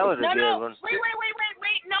right. That was a good one. Wait.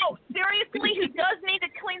 No, seriously, he does need to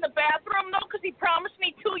clean the bathroom, though, because he promised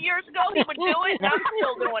me 2 years ago he would do it, and I'm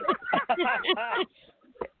still doing it.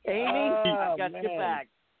 Amy, I got your back.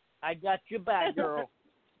 I got your back, girl.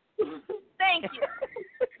 Thank you.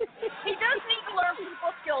 He does need to learn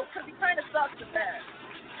people skills because he kind of sucks at that.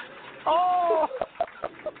 Oh!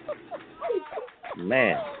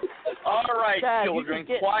 Man. All right, Dad, children,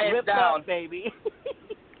 quiet down. Up, baby.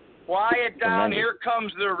 Quiet down. Here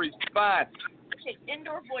comes the response. Okay,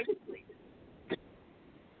 indoor voice, please.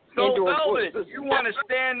 So, Velvet, you want to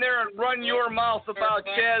stand there and run your mouth about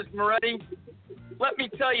Chaz Moretti? Let me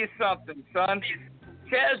tell you something, son.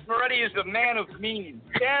 Chaz Moretti is a man of means.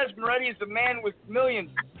 Chaz Moretti is a man with millions.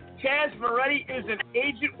 Chaz Moretti is an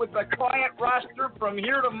agent with a client roster from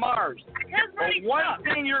here to Mars. But one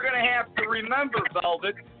thing you're going to have to remember,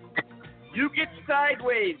 Velvet, you get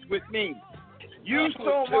sideways with me. You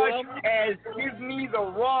so much as give me the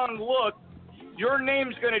wrong look, your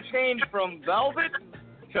name's going to change from Velvet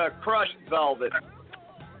to Crushed Velvet.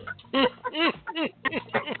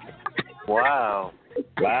 Wow.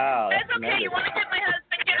 Wow. That's okay. You want to get my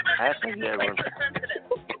husband? Get him a That's a good one.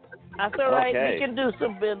 That's all right. Okay. We can do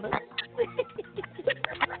some business.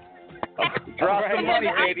 Drop some money,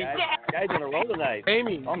 baby. Guys on a roll tonight.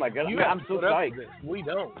 Amy. Oh my God. You I'm so psyched. We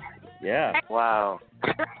don't. Yeah. Wow.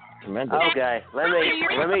 Tremendous. Okay, let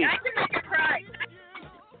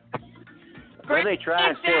me try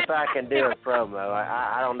and see if I can do a promo.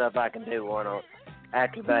 I don't know if I can do one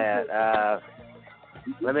after that.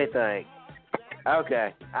 Let me think.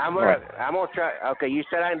 Okay, I'm gonna try. Okay, you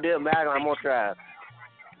said I can do it, Malcolm. I'm gonna try.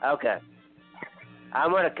 Okay, I'm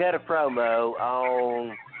gonna cut a promo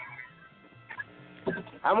on.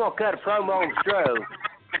 I'm gonna cut a promo on Stro.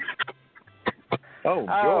 Oh,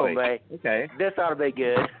 joy. Man. Okay. This ought to be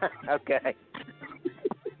good. Okay.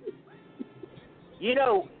 You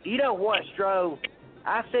know what, Stro?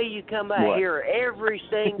 I see you come out here every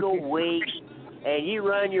single week, and you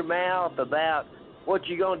run your mouth about what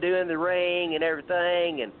you're gonna do in the ring and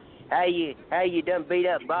everything, and how you done beat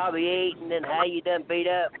up Bobby Eaton, and how you done beat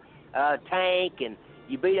up Tank, and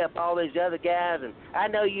you beat up all these other guys. And I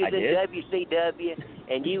know you was in WCW,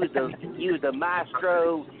 and you was the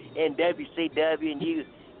maestro in WCW, and you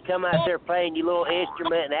come out there playing your little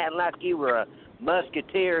instrument and acting like you were a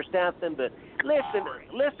musketeer or something. But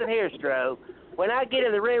listen here, Stro. When I get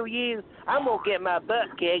in the ring with you, I'm going to get my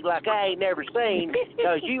butt kicked like I ain't never seen,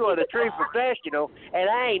 because you are the true professional, and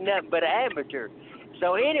I ain't nothing but an amateur.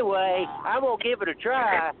 So anyway, I'm going to give it a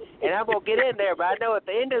try, and I'm going to get in there. But I know at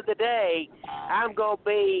the end of the day, I'm going to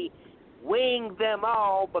be wing them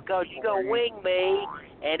all, because you're going to wing me,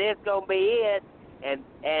 and it's going to be it. And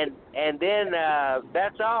then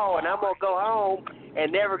that's all, and I'm going to go home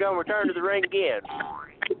and never going to return to the ring again.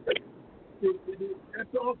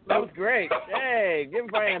 That was great. Hey, give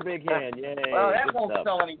Brian a big hand. Yay. Well, that won't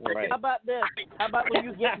sell anything. Right. How about this? How about when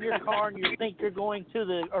you get in your car and you think you're going to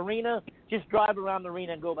the arena, just drive around the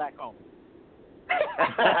arena and go back home.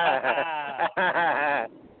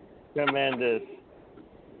 Tremendous.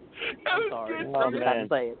 I'm sorry. Oh, man.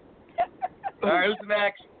 Say it. All right, who's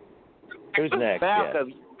next? Who's next?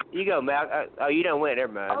 Malcolm, you go, Malcolm. Oh, you don't win.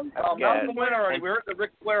 Never mind. Malcolm went already. We heard the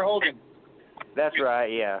Ric Flair Hogan. That's right,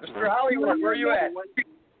 yeah. Mr. Hollywood, where are you at?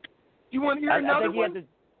 You want to hear I another think one?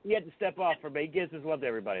 he had to step off for me. He gives his love to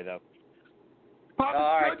everybody, though. Papa,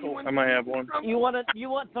 all right, cool. I might have one. You want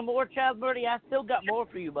some more, Chaz Birdie? I still got more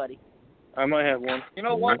for you, buddy. I might have one. You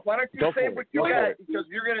know what? Why don't you Go say for what it. you Go got, for it. because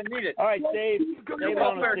you're going to need it. All right, Steve. Steve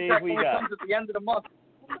on it, Steve. What you got? Comes at the end of the month.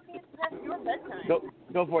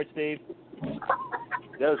 Go for it, Steve.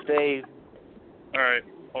 Go, Steve. All right,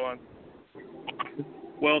 hold on.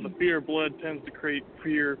 Well, the fear of blood tends to create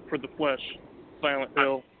fear for the flesh. Silent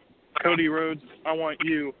Hill. Cody Rhodes, I want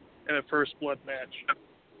you in a first blood match.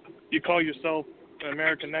 You call yourself an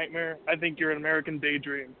American Nightmare? I think you're an American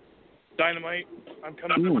Daydream. Dynamite, I'm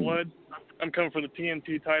coming for blood. I'm coming for the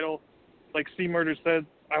TNT title. Like C Murder said,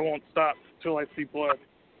 I won't stop till I see blood.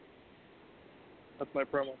 That's my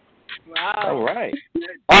promo. Wow. All right.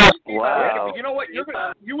 Wow. You know what? You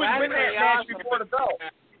would win that match before the bell.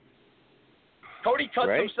 Cody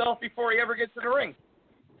cuts himself before he ever gets in the ring.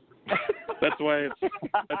 That's why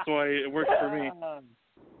it works for me.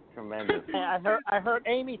 Tremendous. I heard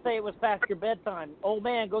Amy say it was past your bedtime. Old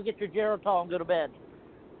man, go get your Geritol and go to bed.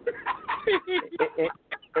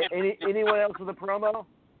 Anyone else with a promo?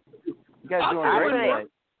 You guys doing great tonight.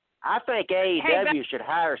 I think AEW should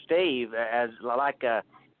hire Steve as like a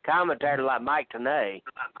commentator like Mike Tenay.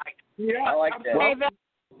 Yeah, I like that.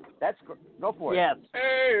 That's go for it. Yes.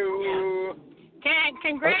 Hey.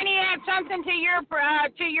 Can Granny add something to your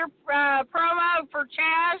promo for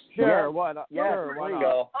Chaz? Sure. Why not? Yes, Sure. Why not?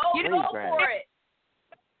 Go. Oh, you go for it.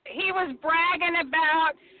 He was bragging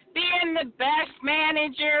about being the best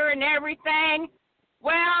manager and everything.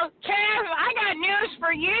 Well, Chaz, I got news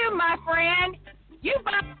for you, my friend. You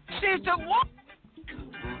boxes to walk.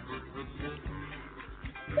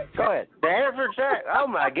 Go ahead. Danford, oh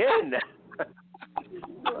my goodness.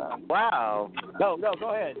 Wow. No, go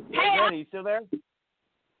ahead. Hey, Randy, you still there?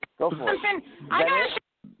 Go for it. I got to share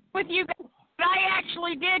with you guys. I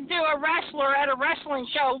actually did do a wrestler at a wrestling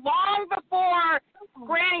show long before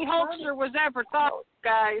Granny Holster was ever thought,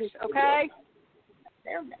 guys, okay?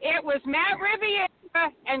 It was Matt Riviera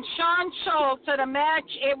and Sean Schultz at a match.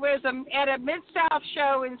 It was at a Mid-South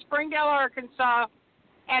show in Springdale, Arkansas.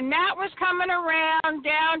 And Matt was coming around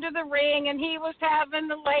down to the ring, and he was having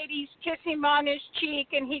the ladies kiss him on his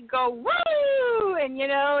cheek, and he'd go, woo! And,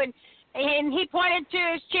 and he pointed to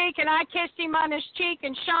his cheek, and I kissed him on his cheek,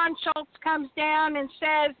 and Sean Schultz comes down and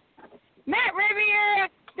says, Matt Riviera,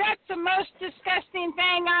 that's the most disgusting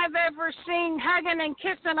thing I've ever seen, hugging and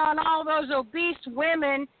kissing on all those obese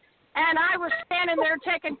women. And I was standing there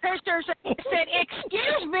taking pictures, and I said,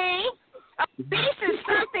 excuse me, obese is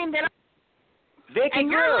something that Vicky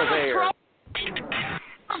and your Girl little there.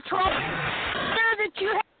 troll that you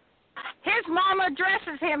have, his mama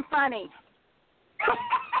dresses him funny.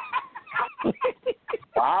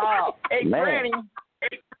 Wow. Hey, Man.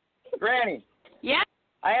 Granny. Yeah.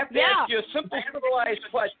 I have to ask you a simple, civilized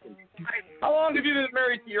question. How long have you been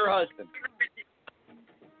married to your husband?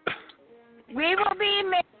 We will be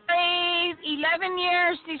married 11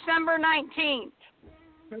 years, December 19th.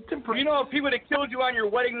 You know, if he would have killed you on your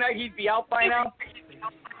wedding night, he'd be out by now?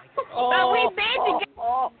 But we've been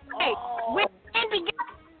together. Hey, we've been together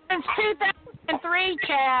since 2003,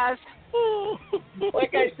 Chaz.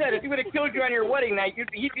 Like I said, if he would have killed you on your wedding night,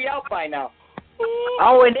 he'd be out by now.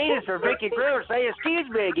 All we need is for Vicky Drew to say excuse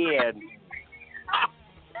me again.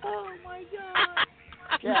 Oh, my God.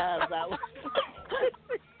 Chaz, that was...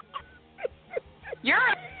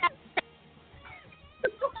 You're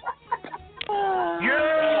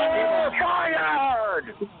You're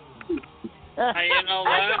fired! Hey, you know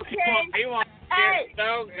what? He wants to get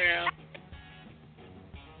stoked now.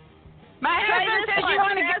 My husband says you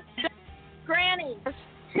want to get Granny.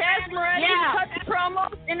 Chaz Moretti cut the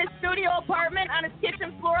promos in his studio apartment on his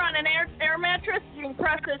kitchen floor on an air mattress eating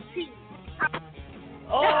processed cheese.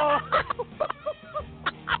 Oh!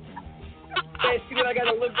 Hey, see what I got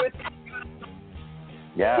to live with?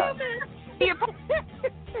 Yeah.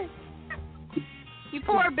 You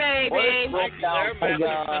poor baby. Oh, my God.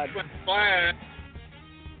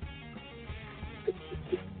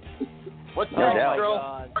 What's No up, doubt.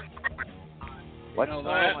 Stro? What's Oh,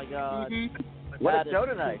 my God. What That a show is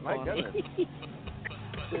tonight. My funny. goodness.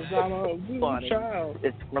 I'm a good Funny. child.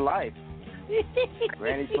 It's for life.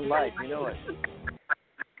 Granny's for life. You know it.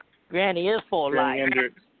 Granny is for life.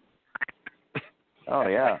 Oh,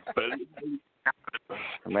 yeah.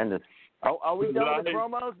 Tremendous. Oh, are we done with the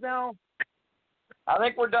promos now? I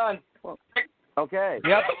think we're done. Okay.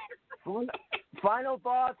 Yep. Final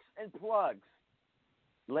thoughts and plugs.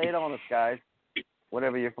 Lay it on us, guys.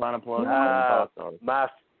 Whatever your final plugs and thoughts are.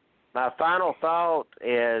 My final thought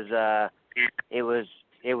is it was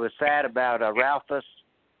sad about Ralphus,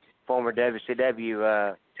 former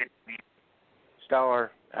WCW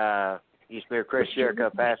star, used to be Chris Jericho,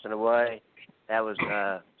 passing away. That was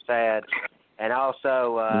sad. And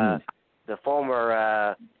also the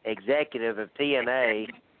former executive of TNA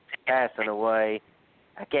passing away.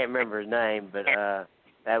 I can't remember his name, but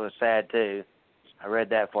that was sad too. I read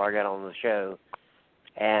that before I got on the show.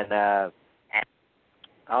 And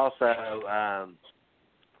also,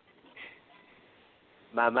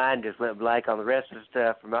 my mind just went blank on the rest of the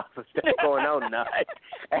stuff from all the stuff going on tonight.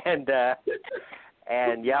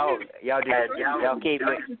 And y'all keep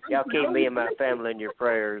me and my family in your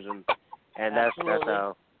prayers, and that's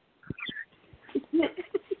all.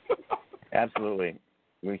 Absolutely.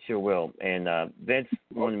 We sure will. And Vince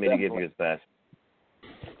wanted me to give you his best.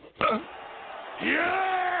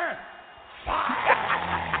 Yeah!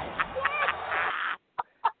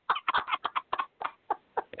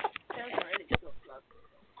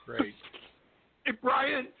 Great. Hey,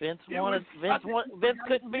 Brian. Vince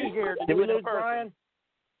couldn't be here to Did do we it in lose person. Brian?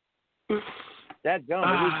 That's dumb.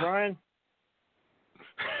 Did we lose Brian?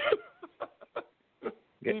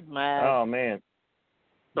 He's mad. Oh, man.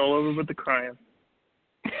 It's all over with the crying.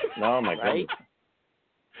 Oh, my goodness.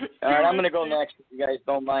 All right, I'm going to go next if you guys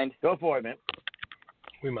don't mind. Go for it, man.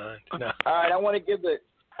 We mind. No. All right, I want to give a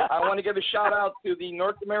shout out to the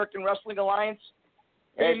North American Wrestling Alliance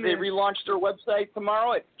as they relaunch their website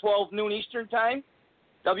tomorrow at 12 noon Eastern Time,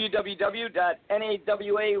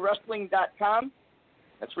 www.nawawrestling.com.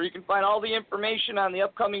 That's where you can find all the information on the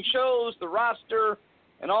upcoming shows, the roster,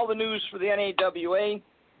 and all the news for the NAWA.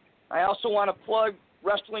 I also want to plug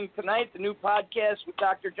Wrestling Tonight, the new podcast with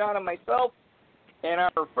Dr. John and myself. And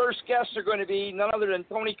our first guests are going to be none other than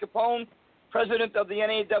Tony Capone, president of the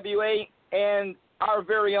NAWA, and our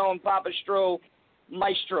very own Papa Stro,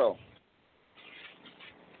 Maestro.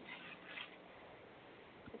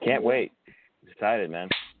 Can't wait. Excited, man.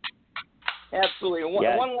 Absolutely.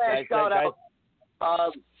 One last shout out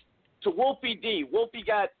to Wolfie D. Wolfie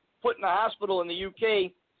got put in a hospital in the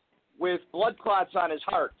UK with blood clots on his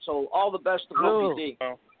heart. So all the best to Wolfie D.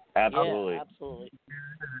 Absolutely. Yeah, absolutely.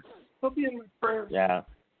 He'll be in my prayers. Yeah.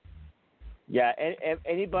 Yeah, and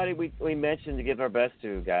anybody we mentioned to give our best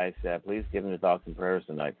to, guys, please give them the thoughts and prayers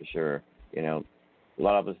tonight for sure. You know, a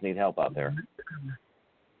lot of us need help out there.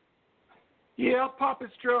 Yeah, Papa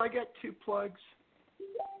Stro, I got 2 plugs.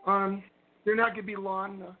 They're not going to be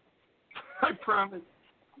long, I promise.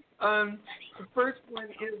 The first one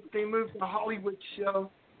is they moved the Hollywood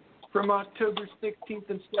show from October 16th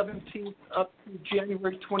and 17th up to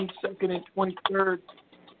January 22nd and 23rd.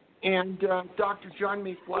 And Dr. John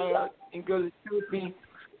may fly out and go to the show with me.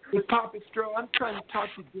 With Papa Stro, I'm trying to talk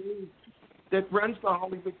to Dave that runs the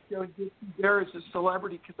Hollywood show and get you there as a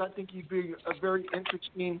celebrity, because I think you'd be a very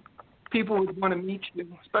interesting. People would want to meet you,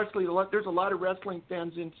 especially there's a lot of wrestling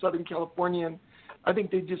fans in Southern California, and I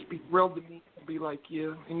think they'd just be thrilled to meet somebody like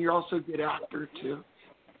you. And you're also a good actor too.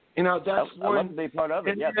 You know, that's one. I'd love to be part of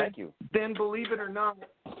it. Yeah, thank you. Then, believe it or not,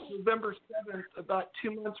 November 7th, about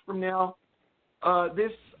 2 months from now,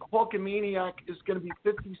 this Hulkamaniac is going to be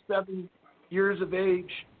 57 years of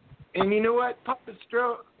age. And you know what, Papa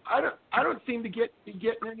Stro, I don't seem to be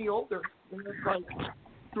getting any older. And it's like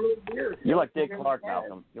 3 years. You're like Dick Clark,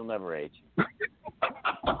 Malcolm. You'll never age.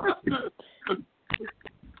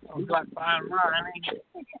 I'm like fine wine.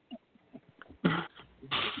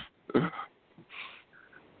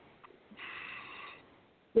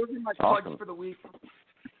 Those are my plugs for the week.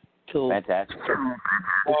 Cool. Fantastic.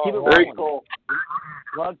 Keep it very rolling. cool.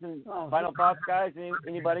 Plugs and final thoughts, guys?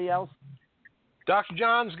 Anybody else? Dr.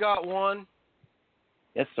 John's got one.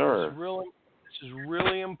 Yes, sir. This is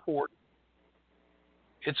really important.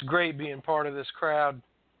 It's great being part of this crowd.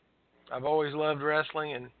 I've always loved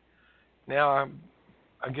wrestling, and now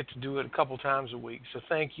I get to do it a couple times a week. So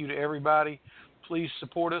thank you to everybody. Please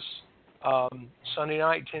support us. Sunday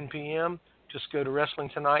night, 10 p.m. Just go to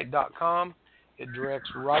WrestlingTonight.com. It directs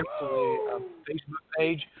right to the Facebook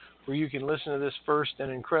page where you can listen to this first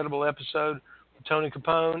and incredible episode with Tony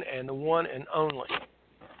Capone and the one and only,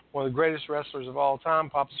 one of the greatest wrestlers of all time,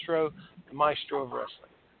 Papa Stro, the maestro of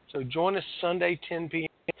wrestling. So join us Sunday, 10 p.m.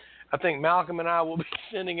 I think Malcolm and I will be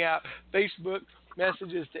sending out Facebook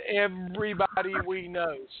messages to everybody we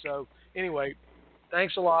know. So anyway,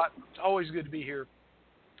 thanks a lot. It's always good to be here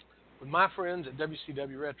with my friends at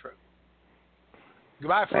WCW Retro.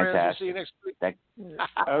 Goodbye, friends. We'll see you next week.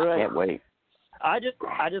 All right. Can't wait. I just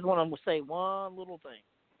want to say one little thing.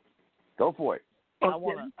 Go for it. I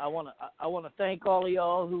want to thank all of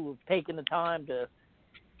y'all who have taken the time to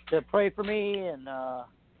pray for me and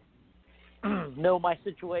know my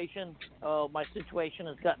situation. My situation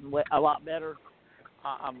has gotten a lot better.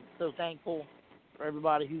 I'm so thankful for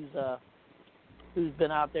everybody who's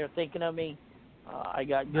been out there thinking of me. I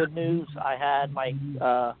got good news. I had my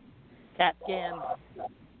CAT scans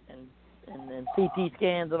and CT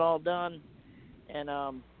scans and all done, and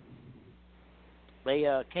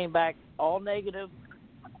they came back all negative.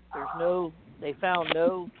 They found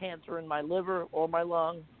no cancer in my liver or my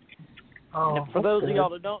lung. And for those of y'all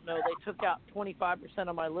that don't know, they took out 25%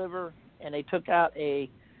 of my liver, and they took out a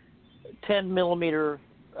 10 millimeter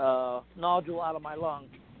nodule out of my lung.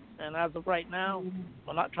 And as of right now,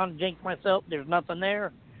 I'm not trying to jinx myself. There's nothing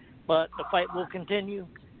there, but the fight will continue.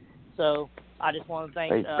 So I just want to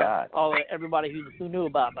thank everybody who knew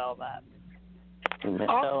about all that. So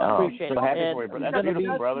I appreciate it. So happy for you, brother. That's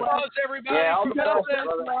beautiful, brother. Everybody. Yeah, all the best.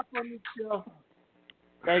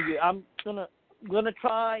 Thank you. I'm gonna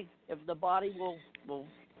try, if the body will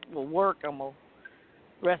work.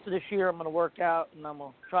 Rest of this year I'm gonna work out, and I'm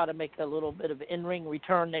gonna try to make a little bit of in-ring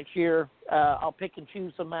return next year. I'll pick and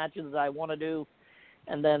choose some matches I want to do,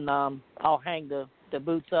 and then I'll hang the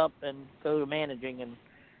boots up and go to managing and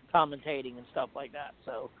commentating and stuff like that.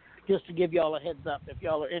 So just to give y'all a heads up, if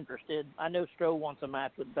y'all are interested. I know Stro wants a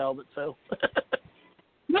match with Velvet, so.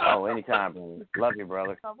 Oh, anytime. Love you,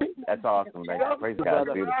 brother. That's awesome, man. Praise God.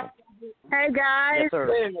 It's beautiful. Hey, guys. Yes,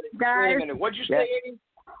 sir. Guys. Wait a minute. What'd you say, Amy?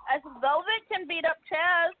 As Velvet can beat up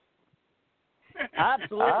Chaz.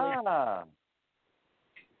 Absolutely.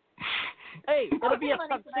 Hey, it'll be a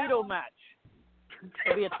tuxedo match.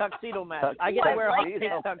 It'll be a tuxedo match. I get to wear a hot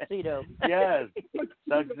pink tuxedo. Yes.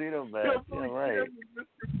 Tuxedo match. Yeah, right.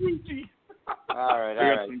 All right.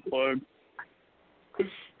 I got some plugs.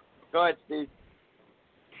 Go ahead, Steve.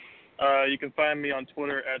 You can find me on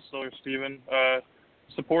Twitter at SillerSteven.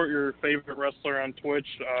 Support your favorite wrestler on Twitch.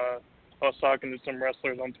 I was talking to some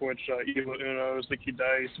wrestlers on Twitch, Eva Uno, Zicky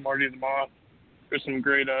Dice, Marty the Moth. There's some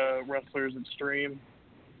great wrestlers that stream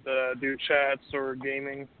that do chats or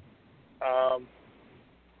gaming.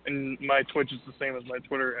 And my Twitch is the same as my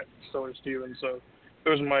Twitter at SillerSteven. So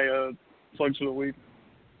those are my plugs for the week.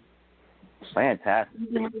 Fantastic.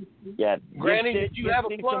 Yeah. Granny, did you have a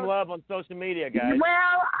plug? Some love on social media, guys.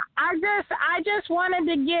 Well, I just wanted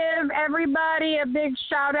to give everybody a big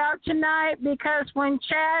shout out tonight because when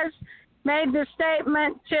Chaz made the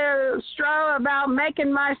statement to Stro about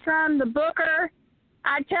making my son the booker,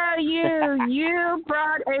 I tell you, you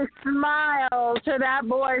brought a smile to that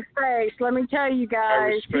boy's face. Let me tell you guys. I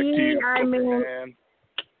respect you, man.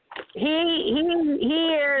 He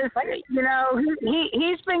is, you know,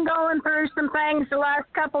 he's been going through some things the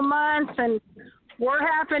last couple months, and we're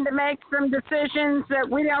having to make some decisions that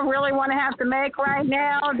we don't really want to have to make right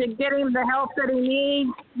now to get him the help that he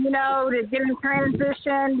needs, you know, to get him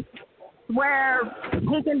transitioned where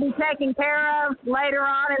he can be taken care of later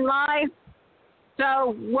on in life.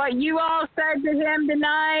 So what you all said to him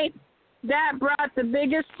tonight, that brought the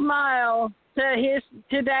biggest smile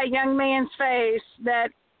to that young man's face. That,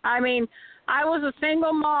 I mean, I was a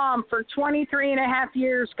single mom for 23 and a half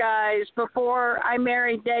years, guys, before I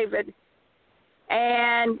married David.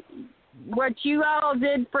 And what you all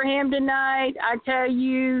did for him tonight, I tell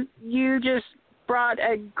you, you just brought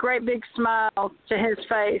a great big smile to his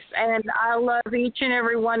face. And I love each and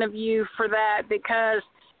every one of you for that, because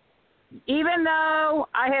even though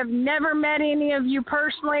I have never met any of you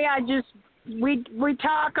personally, we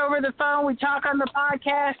talk over the phone, we talk on the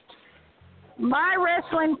podcast. My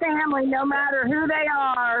wrestling family, no matter who they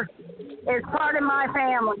are, is part of my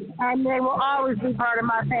family, and they will always be part of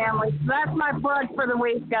my family. So that's my plug for the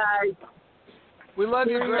week, guys. We love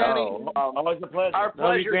you, Granny. Always a pleasure. Our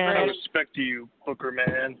pleasure, Granny. I respect you, Booker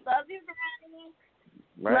man. Love you, Granny.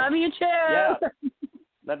 Right. Love you too. Yeah.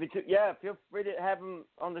 Love you too. Yeah, feel free to have him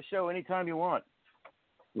on the show anytime you want.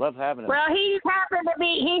 Love having him. Well, he happened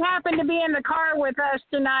to be in the car with us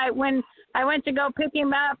tonight when I went to go pick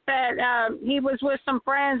him up. He was with some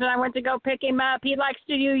friends, and I went to go pick him up. He likes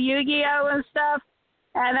to do Yu-Gi-Oh and stuff,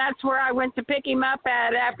 and that's where I went to pick him up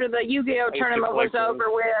at after the Yu-Gi-Oh tournament was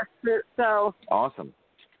over with. So awesome.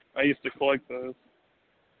 I used to collect those.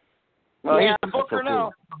 Well, yeah, he's a booker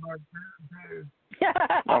now.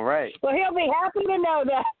 All right. Well, he'll be happy to know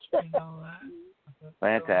that.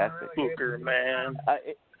 Fantastic. Booker man.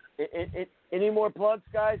 Any more plugs,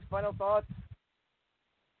 guys? Final thoughts?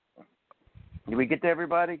 Did we get to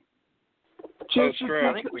everybody? I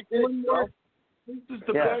think we did. This is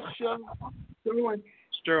the best show going.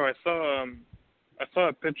 Stro, I saw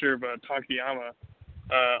a picture of Takayama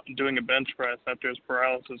doing a bench press after his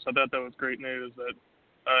paralysis. I thought that was great news that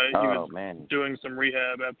he was doing some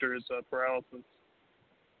rehab after his paralysis.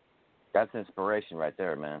 That's inspiration right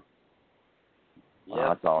there, man. Yeah,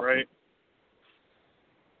 that's awesome. Right.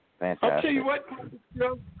 Fantastic. I'll tell you what,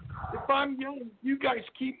 Joe, if I'm young, you guys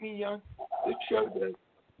keep me young. This show does.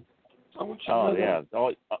 I want you to know yeah,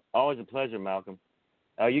 that. always a pleasure, Malcolm.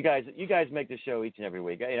 You guys make the show each and every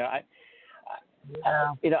week. I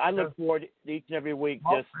look forward to each and every week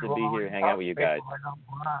just to be here and hang out with you guys.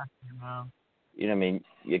 You know what I mean?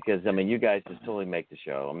 Because you guys just totally make the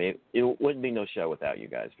show. I mean, it wouldn't be no show without you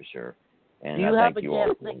guys for sure. And do you I have thank a you all.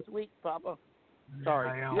 guest next week, Papa?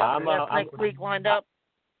 Sorry. I'm next week lined up?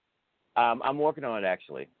 I'm working on it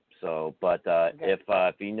actually. So, but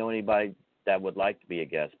if you know anybody that would like to be a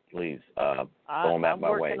guest, please throw them out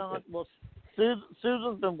my way. Well,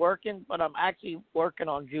 Susan's been working, but I'm actually working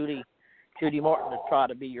on Judy Martin to try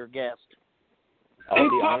to be your guest. I'll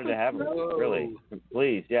be honored to have her. Really,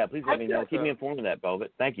 please let me know. Keep me informed of that,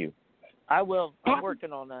 Velvet. Thank you. I will. I'm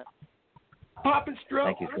working on that. Papa Stro,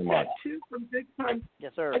 thank you so I much. got two from Big Time.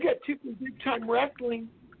 Yes, sir. I got two from Big Time Wrestling.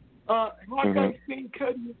 Hawkeye's St.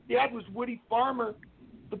 Cody, his dad was Woody Farmer,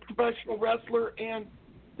 the professional wrestler, and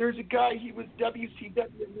there's a guy, he was WCW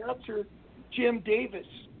announcer, Jim Davis.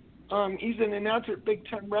 He's an announcer at Big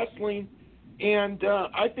Time Wrestling, and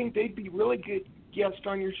I think they'd be really good guests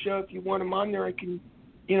on your show. If you want them on there, I can,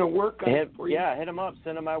 work on it for you. Yeah, hit them up.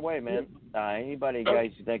 Send them my way, man. Anybody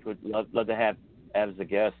guys you think would love to have as a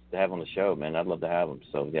guest to have on the show, man, I'd love to have them.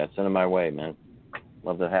 So, yeah, send them my way, man.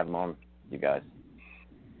 Love to have them on, you guys.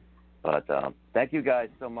 But thank you guys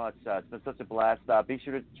so much. It's been such a blast. Be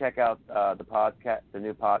sure to check out the podcast, the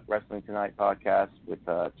new Wrestling Tonight podcast with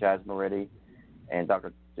Chaz Moretti and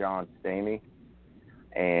Dr. John Stamey.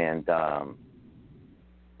 And I'm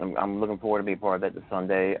looking forward to being part of that this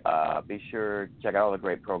Sunday. Be sure to check out all the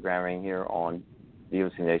great programming here on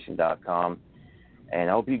VOCNation.com. And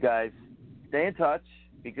I hope you guys stay in touch.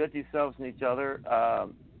 Be good to yourselves and each other.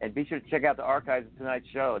 And be sure to check out the archives of tonight's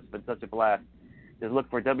show. It's been such a blast. Just look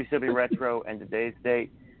for WCW Retro and today's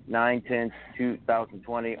date,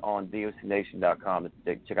 9/10/2020 on VOCNation.com.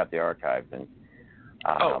 Check out the archives. And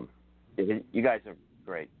you guys are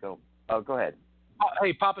great. Go ahead.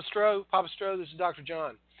 Hey, Papa Stro, this is Dr.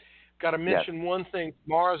 John. Got to mention one thing.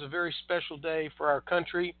 Tomorrow is a very special day for our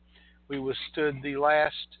country. We withstood the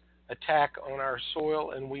last attack on our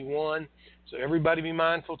soil, and we won. So everybody be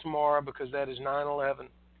mindful tomorrow, because that is 9/11,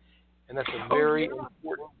 and that's a very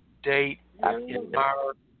important date in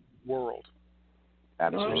our world.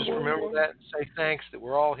 Absolutely. So just remember that and say thanks that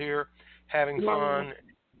we're all here having fun,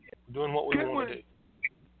 doing what we want to do.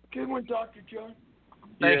 Good one, Dr. John.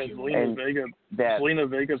 Thank you. Zelina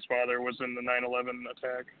Vega's father was in the 9/11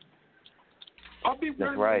 attack. I'll be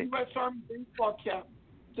wearing right. the U.S. Army baseball cap.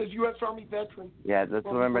 It says U.S. Army veteran. Yeah, let's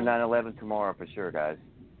remember 9/11 tomorrow for sure, guys.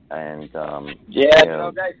 And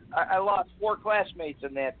guys, I lost 4 classmates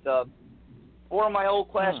in that. 4 of my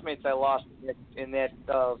old classmates I lost in that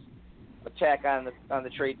attack on the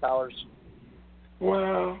trade towers.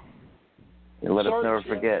 Wow. And let us never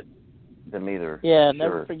forget them either. Yeah,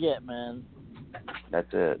 never forget, man. That's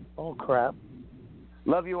it. Oh, crap.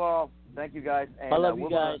 Love you all. Thank you, guys. And, I love you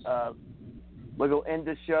guys. We're going to end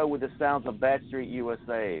the show with the sounds of Bad Street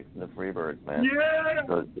USA from the Freebirds, man. Yeah!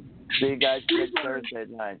 So, see you guys next Thursday at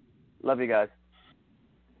 9. Love you guys.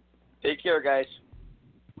 Take care, guys.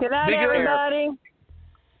 Good night, everybody.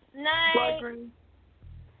 Night. Bye, Granny.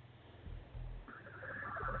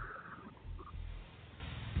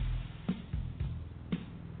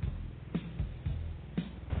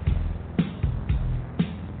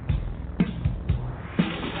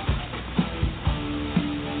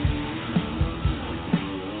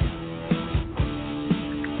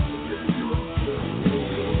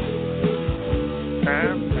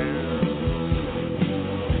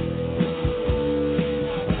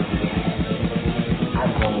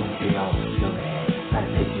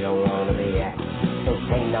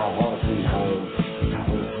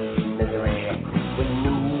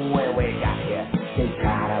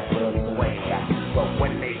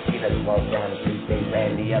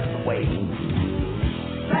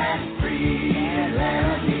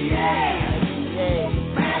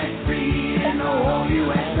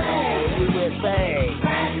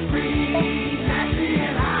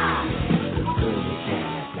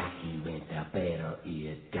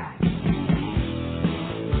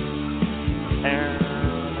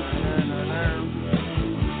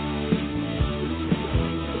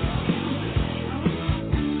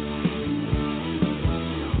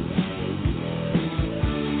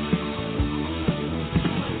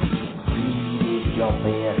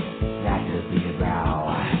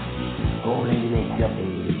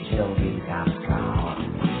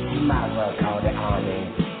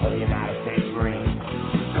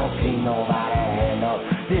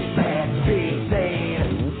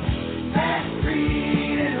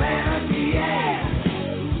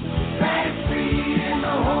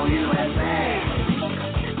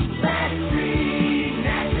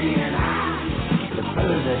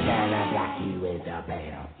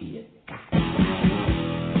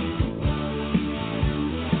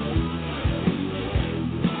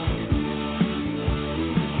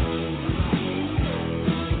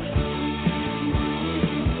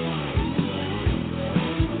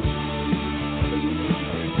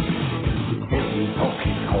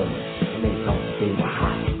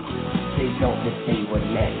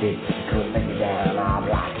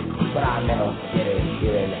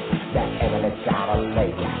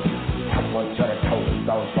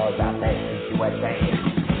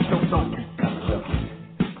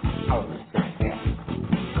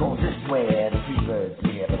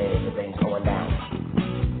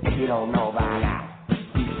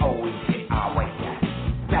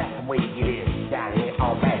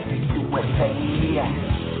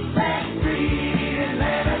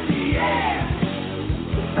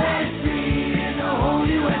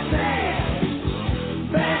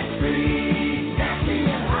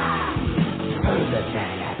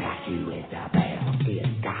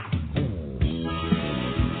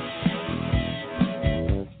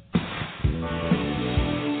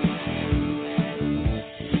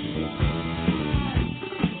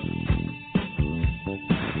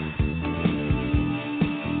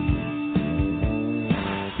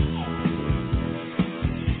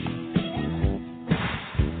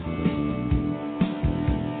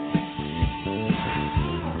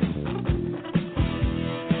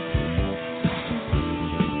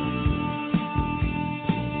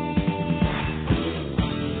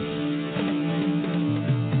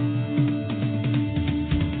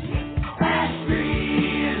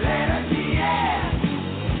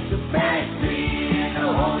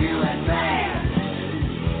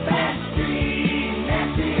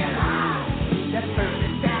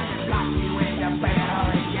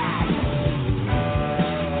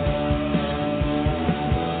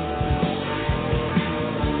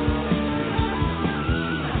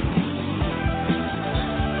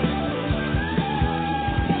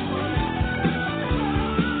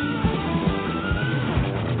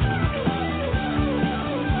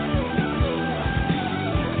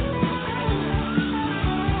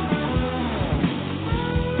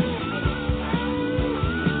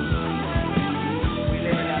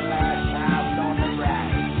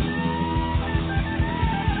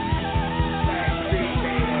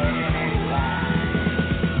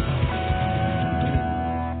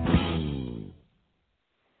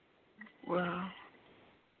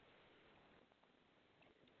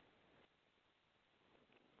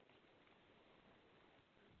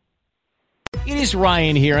 It is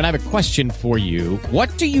Ryan here, and I have a question for you.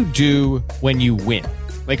 What do you do when you win?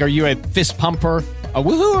 Like, are you a fist pumper, a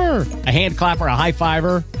woohooer, a hand clapper, a high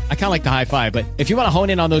fiver? I kind of like the high five, but if you want to hone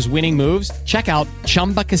in on those winning moves, check out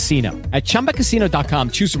Chumba Casino. At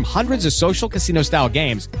ChumbaCasino.com, choose from hundreds of social casino-style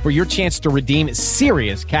games for your chance to redeem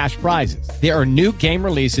serious cash prizes. There are new game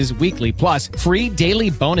releases weekly, plus free daily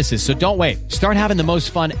bonuses, so don't wait. Start having the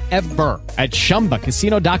most fun ever at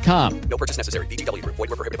ChumbaCasino.com. No purchase necessary. VGW Group. Void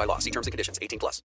where prohibited by law. See terms and conditions. 18+.